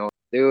WWE,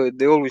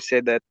 They always say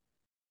that.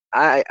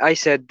 I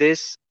said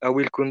this. I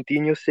will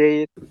continue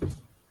say it.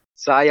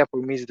 Saya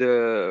for me is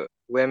the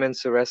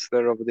women's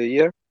wrestler of the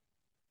year,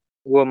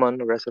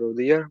 woman wrestler of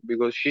the year,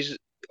 because she's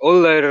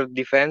all her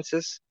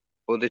defenses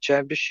for the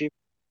championship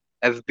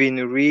have been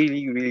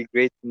really, really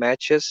great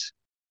matches.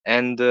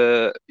 And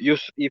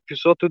if you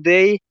saw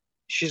today,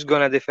 she's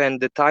gonna defend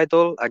the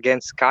title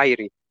against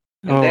Kyrie,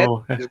 and that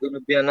Oh, is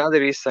gonna be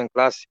another instant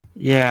classic.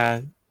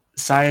 yeah.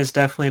 Saya's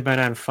definitely been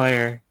on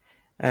fire,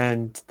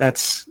 and that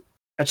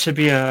should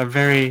be a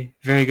very,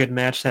 very good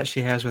match that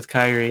she has with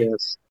Kyrie.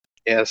 Yes,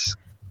 yes,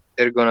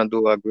 they're gonna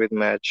do a great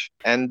match,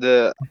 and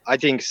I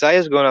think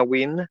Saya's gonna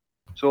win.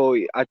 So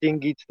I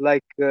think it's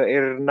like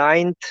her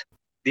ninth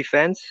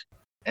defense,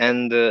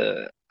 and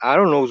I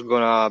don't know who's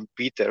gonna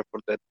beat her for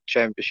that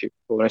championship.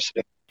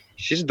 Honestly,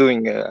 she's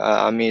doing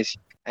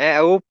amazing. And I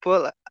hope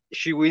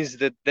she wins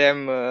the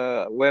damn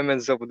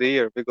Women's of the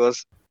Year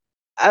because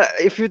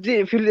if you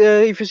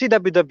see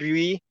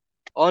WWE,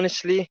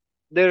 honestly,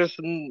 there's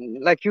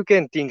like you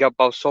can think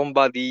about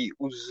somebody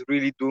who's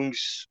really doing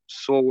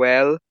so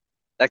well.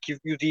 Like if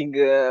you think,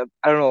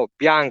 I don't know,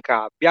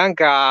 Bianca,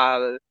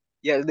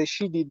 yeah,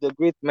 she did a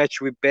great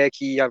match with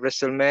Becky at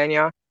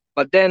WrestleMania,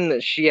 but then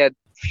she had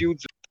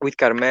feuds with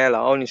Carmella.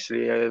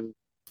 Honestly,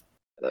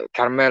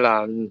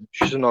 Carmella,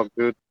 she's not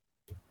good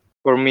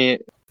for me,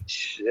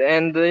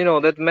 and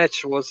that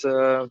match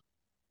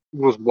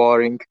was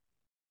boring.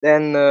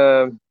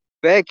 Then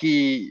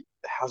Becky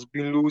has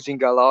been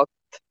losing a lot,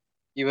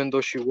 even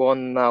though she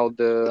won now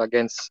the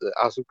against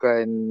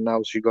Asuka, and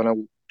now she's gonna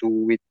do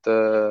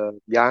with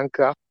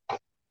Bianca.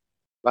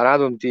 But I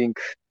don't think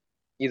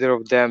either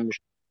of them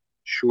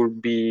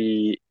should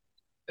be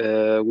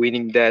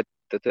winning that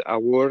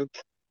award.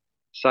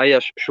 Saya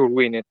should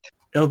win it.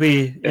 It'll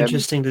be Um,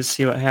 interesting to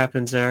see what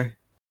happens there.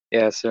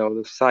 yes,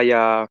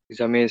 Saya is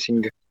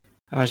amazing.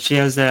 She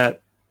has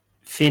that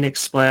Phoenix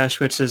Splash,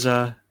 which is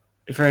a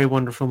very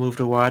wonderful move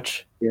to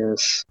watch.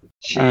 Yes,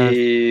 Uh,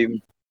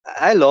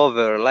 I love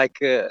her. Like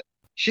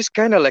she's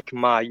kind of like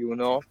Ma.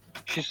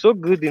 She's so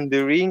good in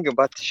the ring,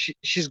 but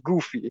she's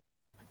goofy.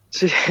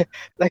 She,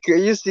 like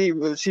you see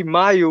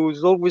Mayu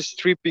is always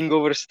tripping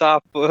over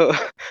stuff,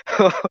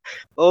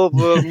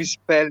 over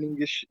misspelling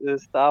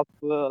stuff.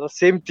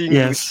 Same thing with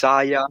yes.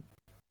 Saya.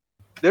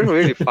 They're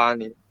really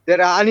funny.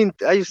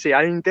 I say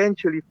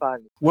unintentionally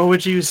funny. What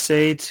would you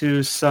say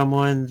to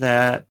someone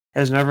that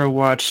has never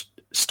watched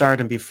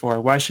Stardom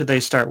before? Why should they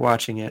start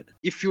watching it?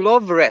 If you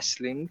love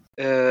wrestling,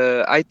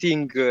 I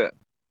think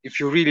if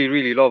you really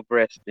really love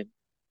wrestling,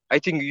 I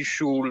think you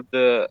should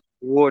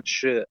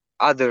watch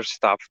other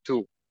stuff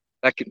too,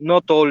 like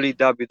not only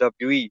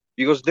WWE,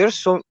 because there's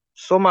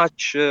so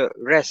much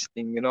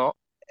wrestling,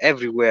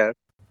 everywhere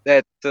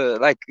that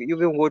like you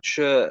can watch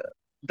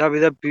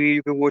WWE,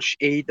 you can watch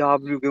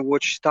AEW, you can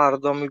watch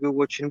Stardom, you can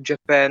watch in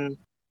Japan,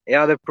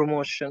 other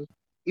promotion.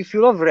 If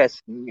you love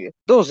wrestling,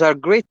 those are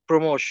great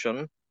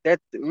promotion that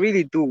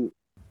really do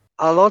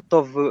a lot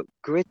of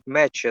great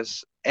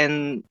matches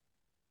and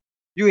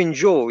you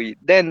enjoy.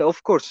 Then,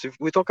 of course, if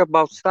we talk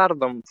about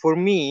Stardom, for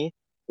me,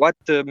 what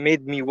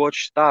made me watch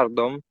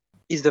Stardom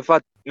is the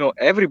fact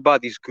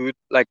everybody's good.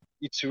 Like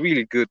it's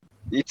really good.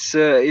 It's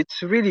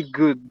really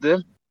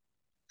good.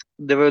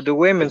 The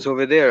women's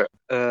over there,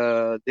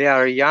 they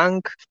are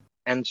young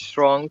and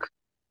strong,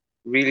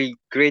 really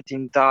great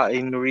in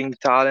ring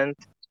talent.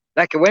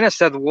 Like when I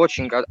started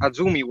watching,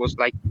 Azumi was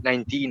like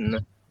 19,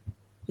 and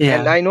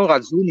Yeah. I know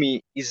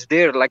Azumi is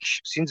there like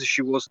since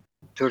she was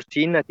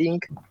 13, I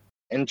think,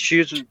 and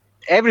she's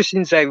ever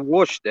since I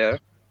watched her,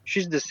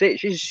 she's the same.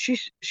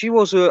 She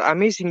was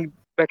amazing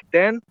back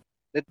then.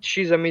 That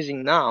she's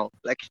amazing now.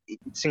 Like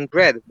it's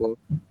incredible.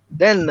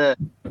 Then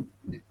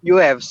you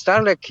have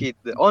Starlight Kid.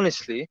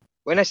 Honestly,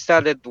 when I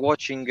started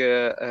watching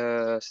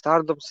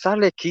Stardom,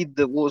 Starlight Kid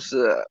was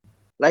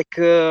like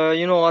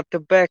at the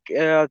back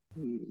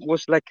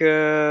was like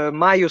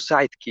Mayo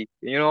sidekick.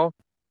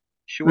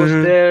 She was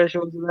Hmm. there. She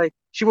was like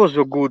she was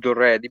so good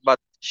already, but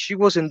she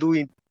wasn't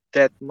doing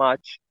that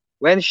much.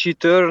 When she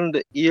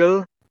turned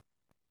ill,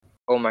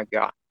 oh my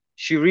god,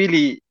 she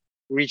really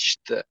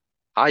reached a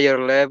higher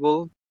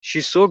level.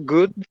 She's so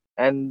good,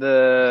 and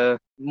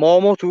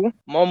Momo too.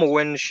 Momo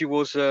when she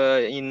was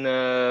in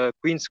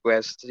Queen's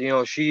Quest,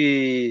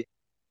 she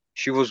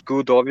was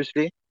good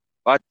obviously,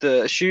 but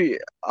I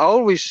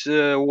always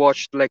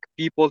watched like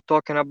people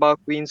talking about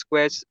Queen's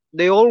Quest.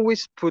 They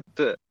always put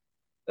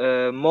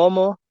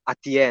Momo at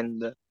the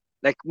end.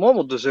 Like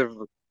Momo deserve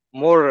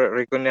more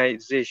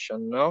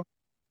recognition, no?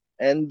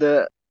 And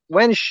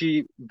when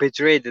she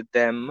betrayed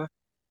them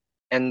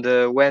and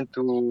went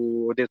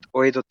to the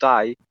Oedo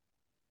Tai,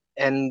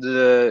 and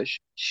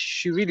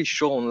she really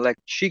shown like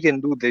she can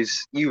do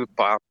this evil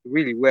part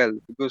really well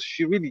because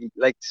she really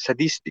like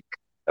sadistic,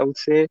 I would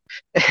say.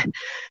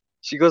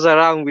 She goes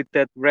around with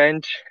that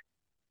wrench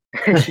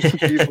and killing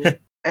people.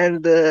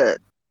 And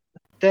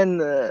then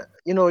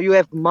you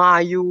have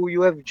Mayu,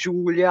 you have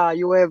Julia,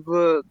 you have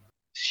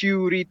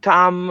Shuri,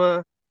 Tam.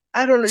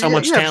 I don't know. So You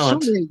much have so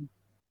talent. many,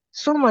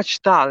 so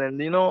much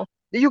talent.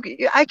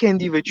 I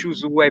can't even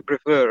choose who I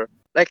prefer.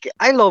 Like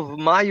I love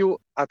Mayu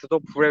at the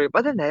top forever,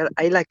 but then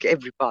I like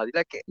everybody.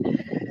 Like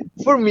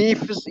for me,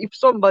 if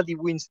somebody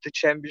wins the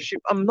championship,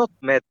 I'm not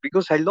mad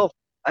because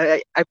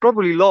I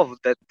probably love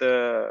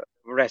that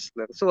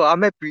wrestler. So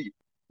I'm happy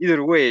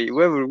either way,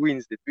 whoever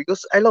wins it,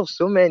 because I love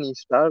so many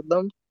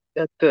Stardom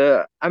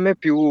that I'm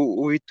happy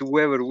with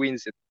whoever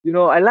wins it.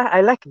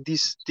 I like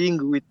this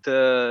thing with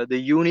the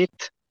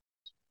unit.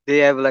 They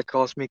have like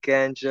Cosmic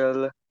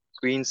Angel,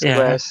 Queen's Yeah,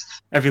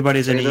 Quest.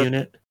 everybody's in a Razor.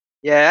 unit.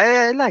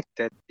 Yeah, I like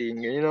that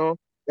thing.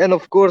 And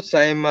of course,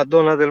 I'm a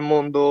Donna del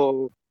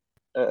Mondo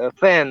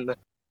fan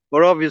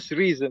for obvious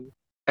reason.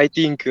 I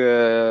think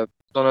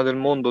Zona del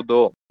Mondo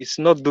though is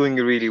not doing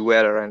really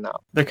well right now.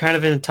 They're kind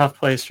of in a tough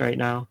place right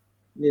now.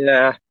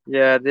 Yeah,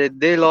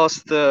 they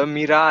lost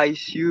Mirai,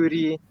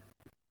 Shuri,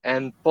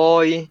 and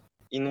Poi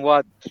in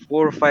what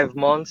 4 or 5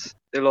 months.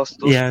 They lost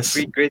those Yes,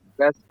 three great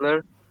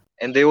wrestlers,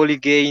 and they only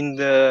gained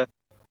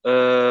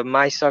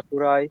Mai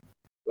Sakurai.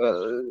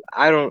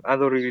 I don't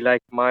really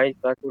like Mai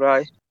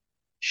Sakurai.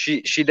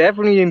 She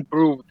definitely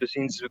improved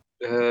since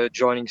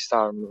joining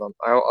Stardom.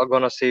 I'm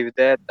gonna save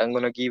that. I'm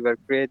gonna give her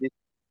credit,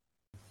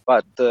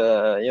 but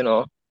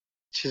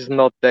she's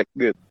not that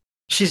good.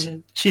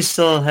 she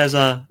still has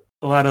a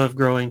lot of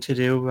growing to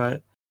do,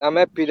 but I'm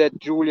happy that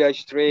Julia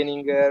is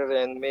training her,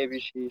 and maybe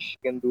she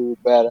can do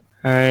better.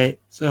 all right.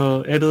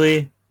 So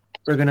Italy,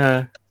 we're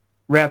gonna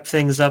wrap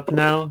things up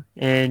now,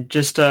 and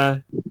just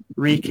a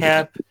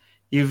recap.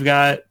 You've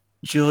got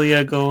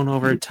Julia going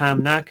over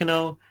Tom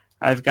Nakano.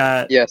 I've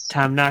got Yes.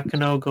 Tom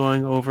Nakano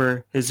going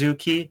over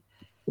Hazuki.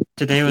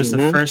 Today was the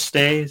Mm-hmm. first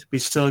day. We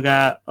still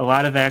got a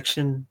lot of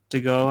action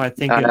to go. I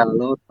think A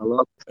lot, a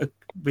lot.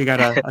 we got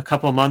a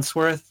couple months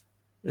worth.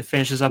 It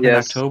finishes up in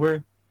Yes.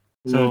 October.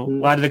 So a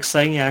Mm-hmm. lot of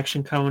exciting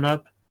action coming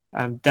up.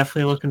 I'm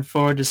definitely looking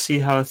forward to see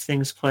how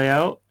things play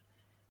out.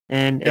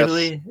 And Yes.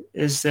 Italy,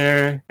 is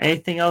there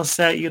anything else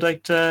that you'd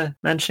like to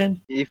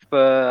mention? If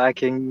I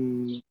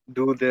can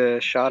do the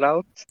shout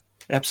out.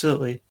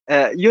 Absolutely.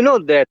 You know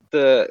that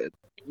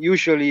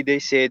usually they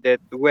say that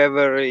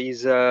whoever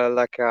is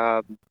like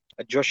a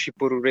Joshi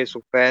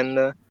Pururesu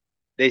fan,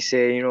 they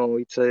say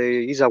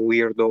he's a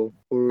weirdo,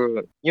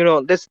 or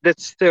that's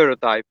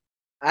stereotype.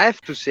 I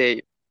have to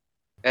say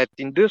that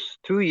in those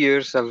 2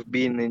 years I've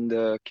been in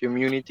the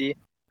community,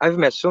 I've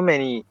met so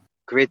many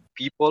great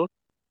people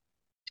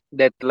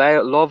that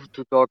love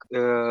to talk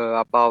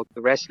about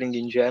wrestling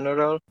in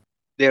general.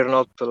 They're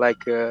not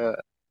like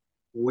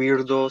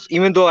weirdos,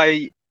 even though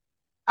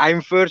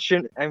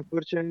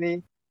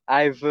unfortunately,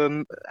 I've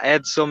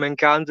had some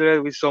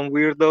encounter with some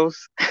weirdos,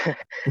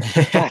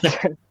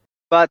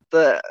 but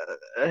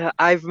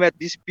I've met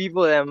these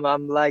people, and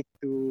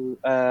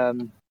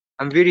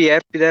I'm very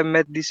happy that I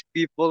met these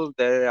people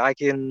that I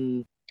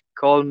can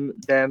call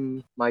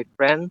them my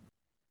friend.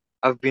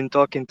 I've been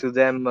talking to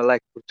them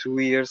like for 2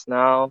 years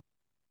now,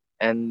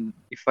 and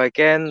if I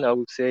can, I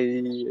would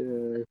say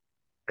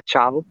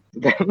ciao to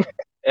them.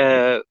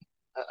 uh,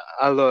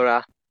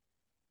 allora,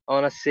 I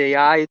wanna say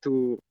hi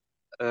to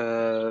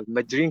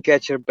my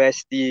dreamcatcher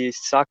bestie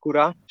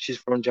Sakura. She's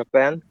from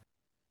Japan.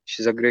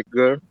 She's a great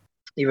girl,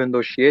 even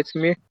though she hates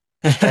me.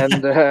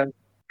 And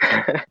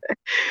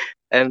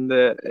and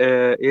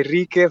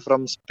Enrique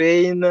from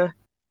Spain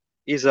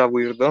is a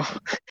weirdo.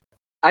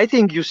 I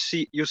think you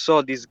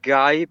saw this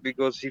guy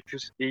because if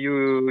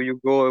you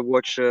go and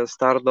watch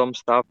Stardom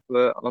stuff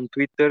on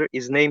Twitter,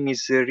 his name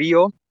is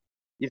Rio.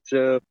 It's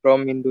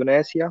from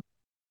Indonesia.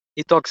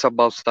 He talks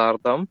about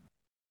Stardom.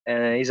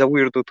 He's a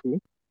weirdo too.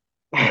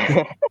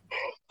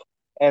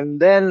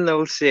 And then I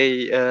will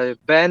say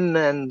Ben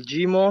and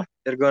Jimo,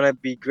 they're gonna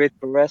be great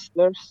pro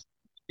wrestlers.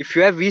 If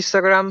you have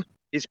Instagram,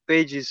 his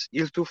page is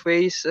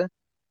Il2Face.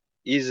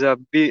 Is a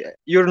big.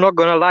 You're not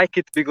gonna like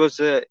it because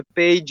the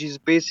page is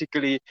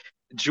basically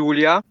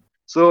Julia,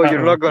 so you're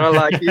Uh-oh. not gonna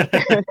like it.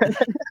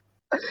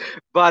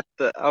 But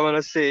I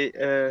wanna say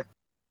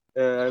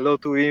hello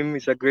to him.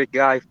 He's a great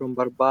guy from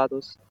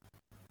Barbados.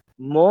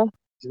 Mo,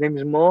 his name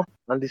is Mo,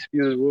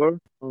 Undisputed World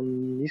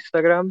on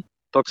Instagram.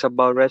 Talks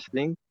about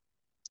wrestling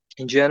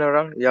in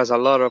general. He has a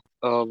lot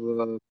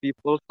of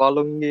people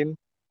following him.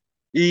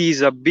 He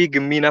is a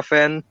big Mina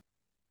fan.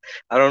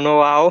 I don't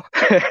know how.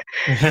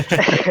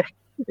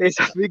 He's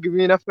a big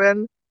Mina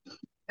fan,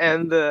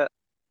 and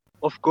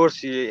of course,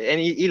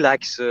 he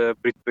likes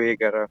Britt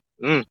Baker.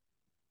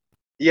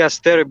 He has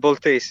terrible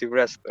taste in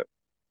wrestler.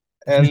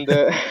 And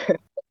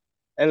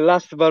and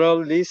last but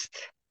not least,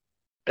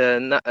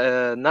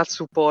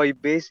 Natsupoi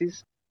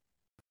Basis.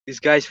 This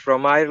guy's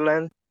from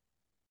Ireland.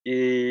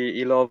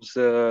 He loves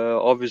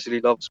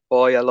obviously loves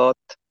Poi a lot.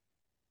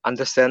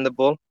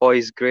 Understandable. Poi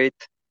is great.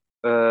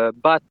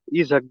 But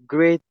he's a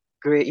great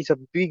great. He's a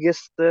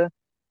biggest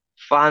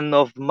fan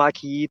of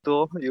Maki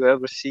Ito you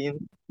ever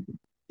seen.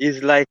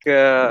 He's like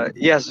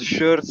he has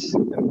shirts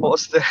and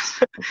posters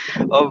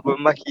of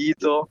Maki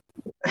Ito.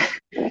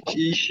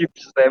 He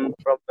ships them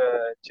from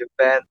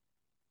Japan.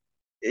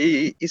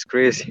 He's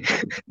crazy,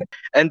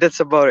 and that's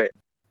about it.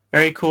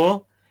 Very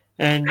cool.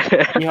 And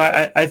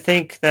I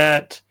think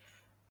that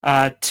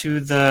to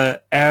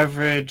the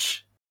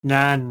average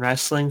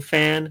non-wrestling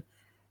fan,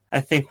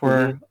 I think Hmm.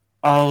 we're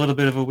all a little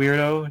bit of a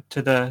weirdo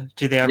to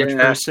the average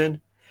Yeah.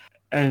 person.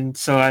 And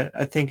so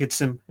I think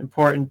it's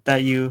important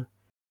that you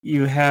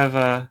have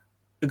a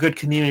good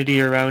community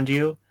around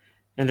you,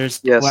 and there's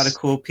a lot of Yes.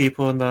 cool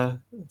people in the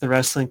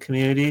wrestling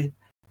community.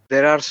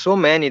 There are so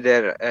many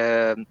there.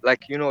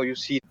 Like you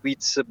see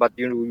tweets, but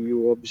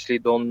you obviously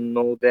don't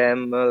know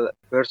them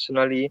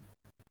personally.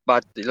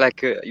 But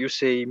like you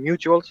say,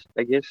 mutuals,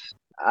 I guess.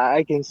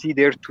 I can see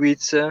their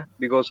tweets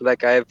because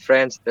like I have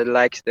friends that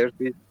likes their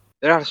tweets.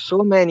 There are so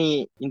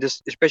many in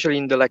this, especially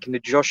in the like in the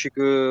Joshi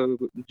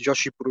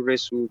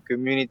Puroresu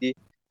community.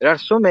 There are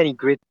so many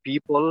great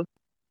people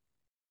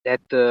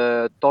that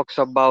talks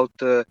about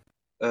the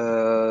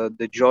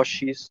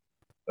Joshis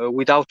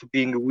without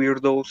being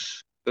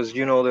weirdos, because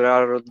there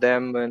are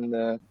them,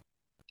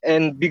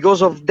 and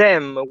because of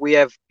them we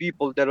have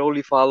people that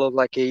only follow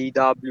like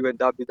AEW and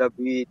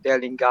WWE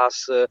telling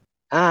us,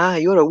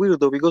 you're a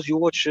weirdo because you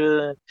watch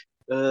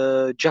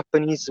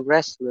Japanese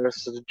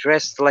wrestlers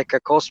dressed like a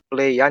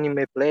cosplay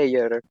anime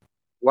player,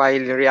 while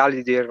in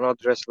reality they're not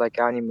dressed like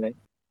anime. I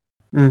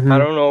Hmm.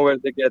 don't know where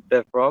they get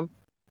that from.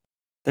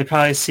 They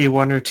probably see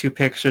one or two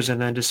pictures and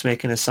then just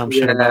make an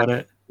assumption Yeah, about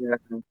it. yeah,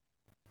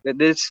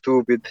 that's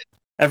stupid.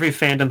 Every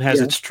fandom has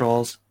Yeah, its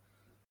trolls.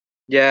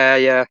 yeah,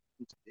 yeah.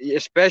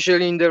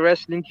 Especially in the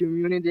wrestling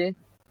community,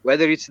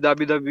 whether it's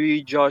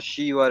WWE,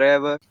 Joshi,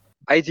 whatever.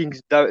 I think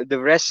the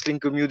wrestling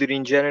community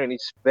in general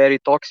is very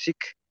toxic.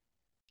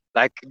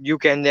 Like you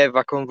can have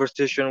a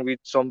conversation with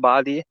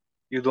somebody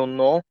you don't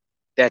know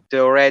that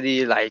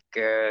already like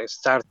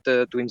start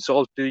to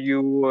insult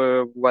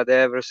you,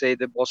 whatever, say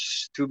the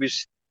most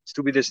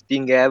stupidest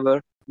thing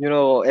ever.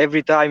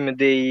 Every time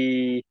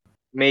they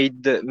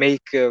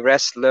make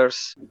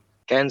wrestlers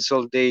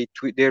cancel their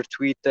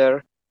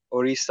Twitter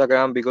or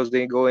Instagram because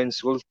they go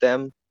insult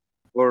them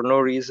for no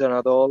reason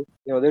at all.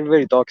 They're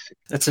very toxic.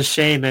 That's a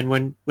shame. And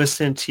when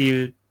listening to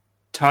you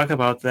talk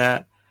about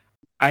that,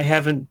 I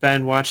haven't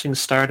been watching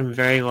Stardom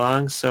very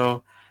long,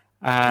 so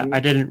Mhm. I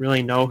didn't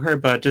really know her.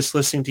 But just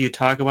listening to you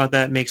talk about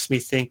that makes me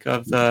think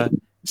of the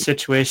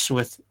situation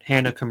with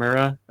Hana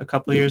Kimura a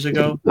couple years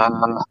ago,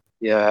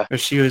 Yeah, where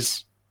she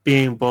was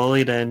being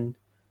bullied and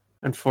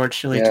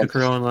unfortunately took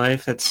her yes. own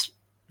life. That's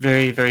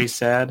very, very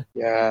sad.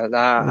 Yeah,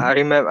 nah, I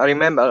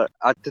remember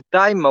at the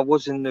time I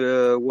wasn't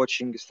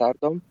watching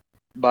Stardom,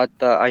 but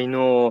I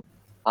know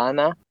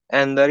Anna,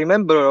 and I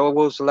remember I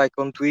was like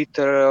on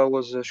Twitter, I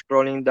was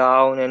scrolling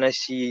down, and I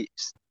see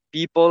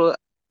people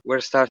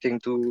were starting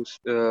to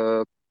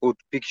put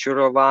picture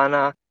of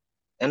Anna,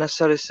 and I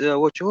started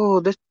watch. Oh,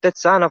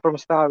 that's Anna from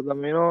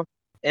Stardom.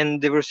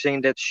 And they were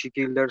saying that she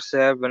killed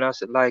herself, and I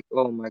said like,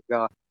 oh my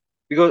god,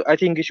 because I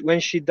think when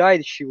she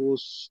died, she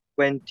was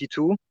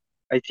 22,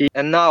 I think,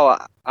 and now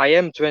I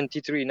am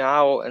 23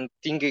 now, and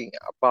thinking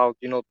about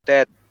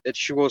that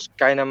she was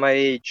kind of my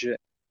age,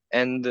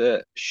 and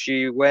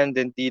she went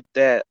and did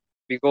that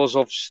because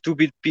of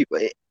stupid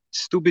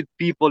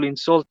people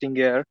insulting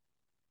her,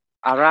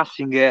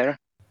 harassing her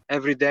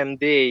every damn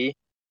day.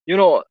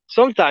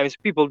 Sometimes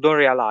people don't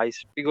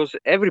realize because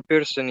every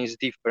person is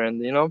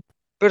different.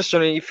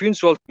 Personally, if you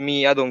insult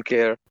me, I don't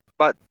care.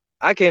 But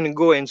I can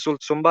go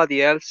insult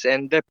somebody else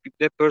and that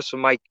person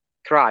might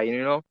cry.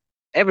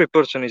 Every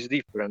person is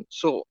different.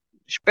 So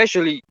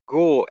especially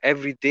go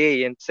every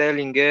day and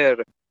telling her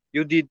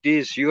you did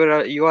this, you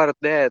are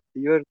that,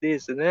 you're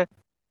this, and that.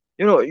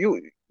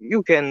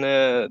 You can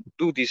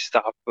do this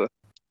stuff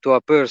to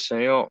a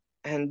person.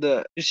 And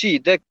you see,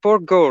 that poor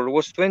girl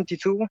was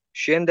 22.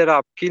 She ended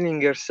up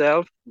killing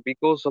herself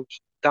because of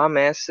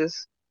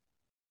dumbasses.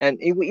 And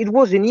it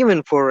wasn't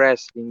even for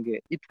wrestling.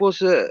 It was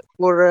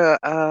for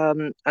a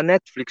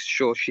Netflix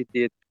show she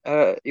did.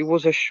 It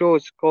was a show.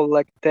 It's called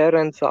like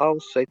Terrence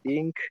House, I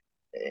think.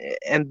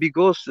 And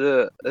because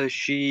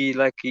she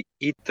like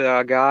hit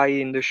a guy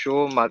in the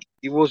show, but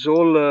it was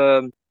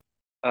all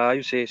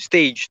you say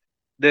staged.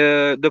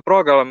 The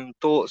program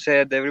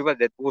said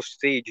everybody that was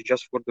staged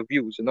just for the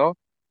views.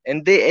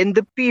 And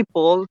the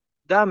people,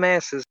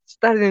 dumbasses,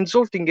 started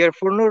insulting her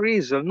for no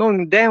reason,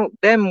 knowing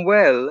damn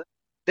well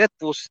that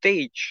was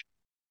staged.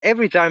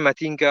 Every time I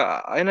think,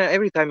 and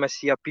every time I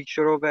see a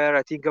picture of her,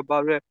 I think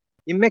about her.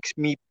 It makes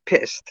me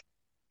pissed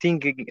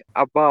thinking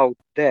about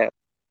that.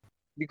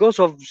 Because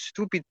of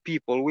stupid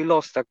people, we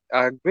lost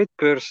a great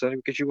person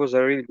because she was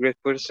a really great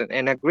person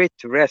and a great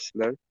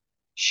wrestler.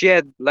 She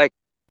had like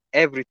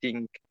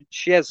everything.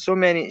 She had so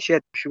many. She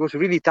was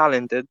really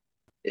talented,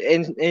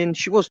 and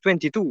she was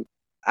 22.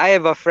 I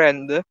have a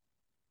friend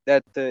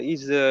that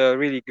is a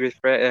really great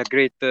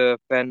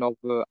fan of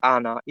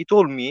Anna. He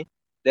told me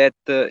that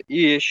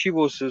she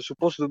was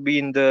supposed to be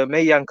in the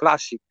Mae Young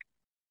Classic,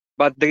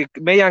 but the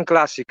Mayan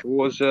Classic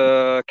was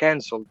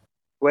cancelled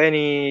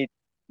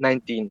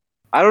 2019.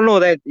 I don't know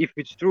that if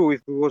it's true,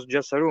 if it was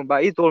just a rumor,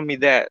 but he told me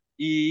that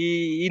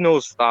he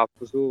knows stuff,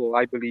 so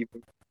I believe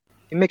him.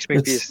 It makes me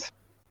It's pissed.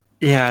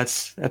 yeah,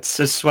 it's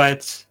just why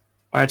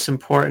it's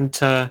important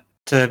to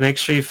make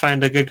sure you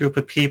find a good group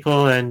of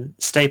people and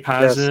stay Yes,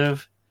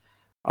 positive.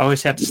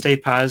 Always have to stay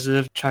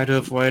positive. Try to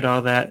avoid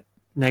all that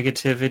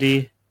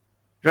negativity.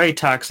 Very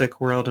toxic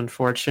world,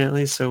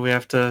 unfortunately. So we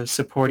have to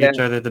support yeah. each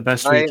other the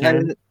best we I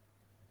can.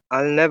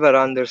 I'll never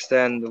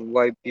understand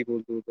why people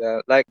do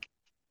that. Like,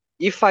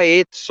 if I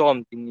hate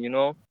something,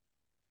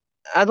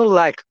 I don't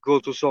like go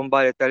to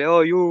somebody and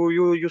tell you, oh,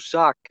 you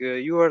suck,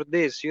 you are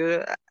this.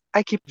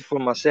 I keep it for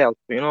myself.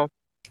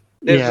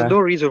 There's Yeah, no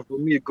reason for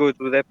me to go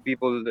to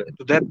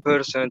that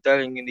person and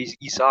telling him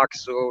he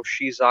sucks or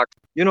she sucks.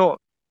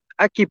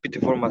 I keep it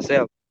for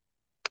myself.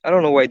 I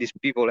don't know why these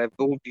people have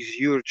all this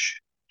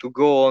urge to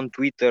go on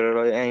Twitter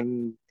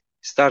and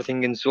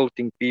starting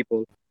insulting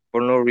people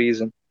for no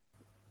reason.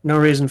 no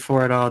reason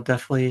for it all.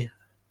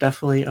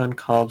 Definitely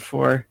uncalled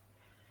for.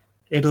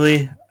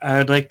 Italy, I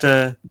would like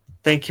to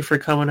thank you for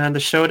coming on the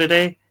show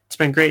today. It's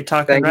been great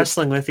talking Thank you,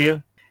 wrestling with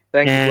you.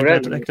 thank you for And I'd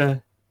having me. like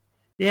to,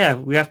 yeah,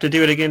 we have to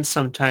do it again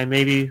sometime.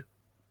 Maybe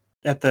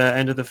at the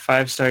end of the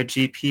five-star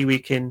GP, we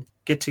can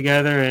get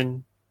together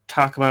and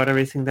talk about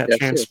everything that Yes, yes,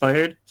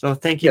 transpired. So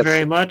thank you yes.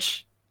 very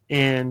much.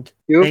 And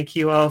You, thank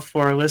you all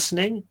for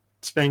listening.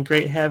 It's been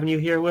great having you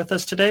here with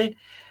us today.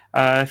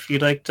 If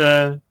you'd like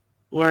to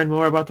learn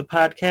more about the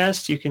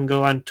podcast, you can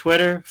go on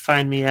Twitter,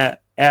 find me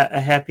at a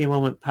happy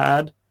moment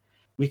pod.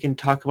 We can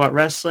talk about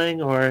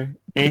wrestling or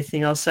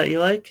anything else that you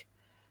like.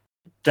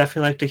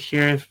 Definitely like to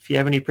hear if you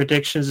have any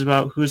predictions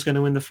about who's going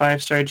to win the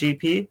five-star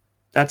GP.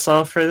 That's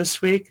all for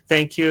this week.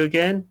 Thank you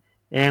again,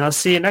 and I'll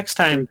see you next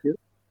thank time. you.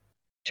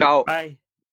 Ciao. Bye.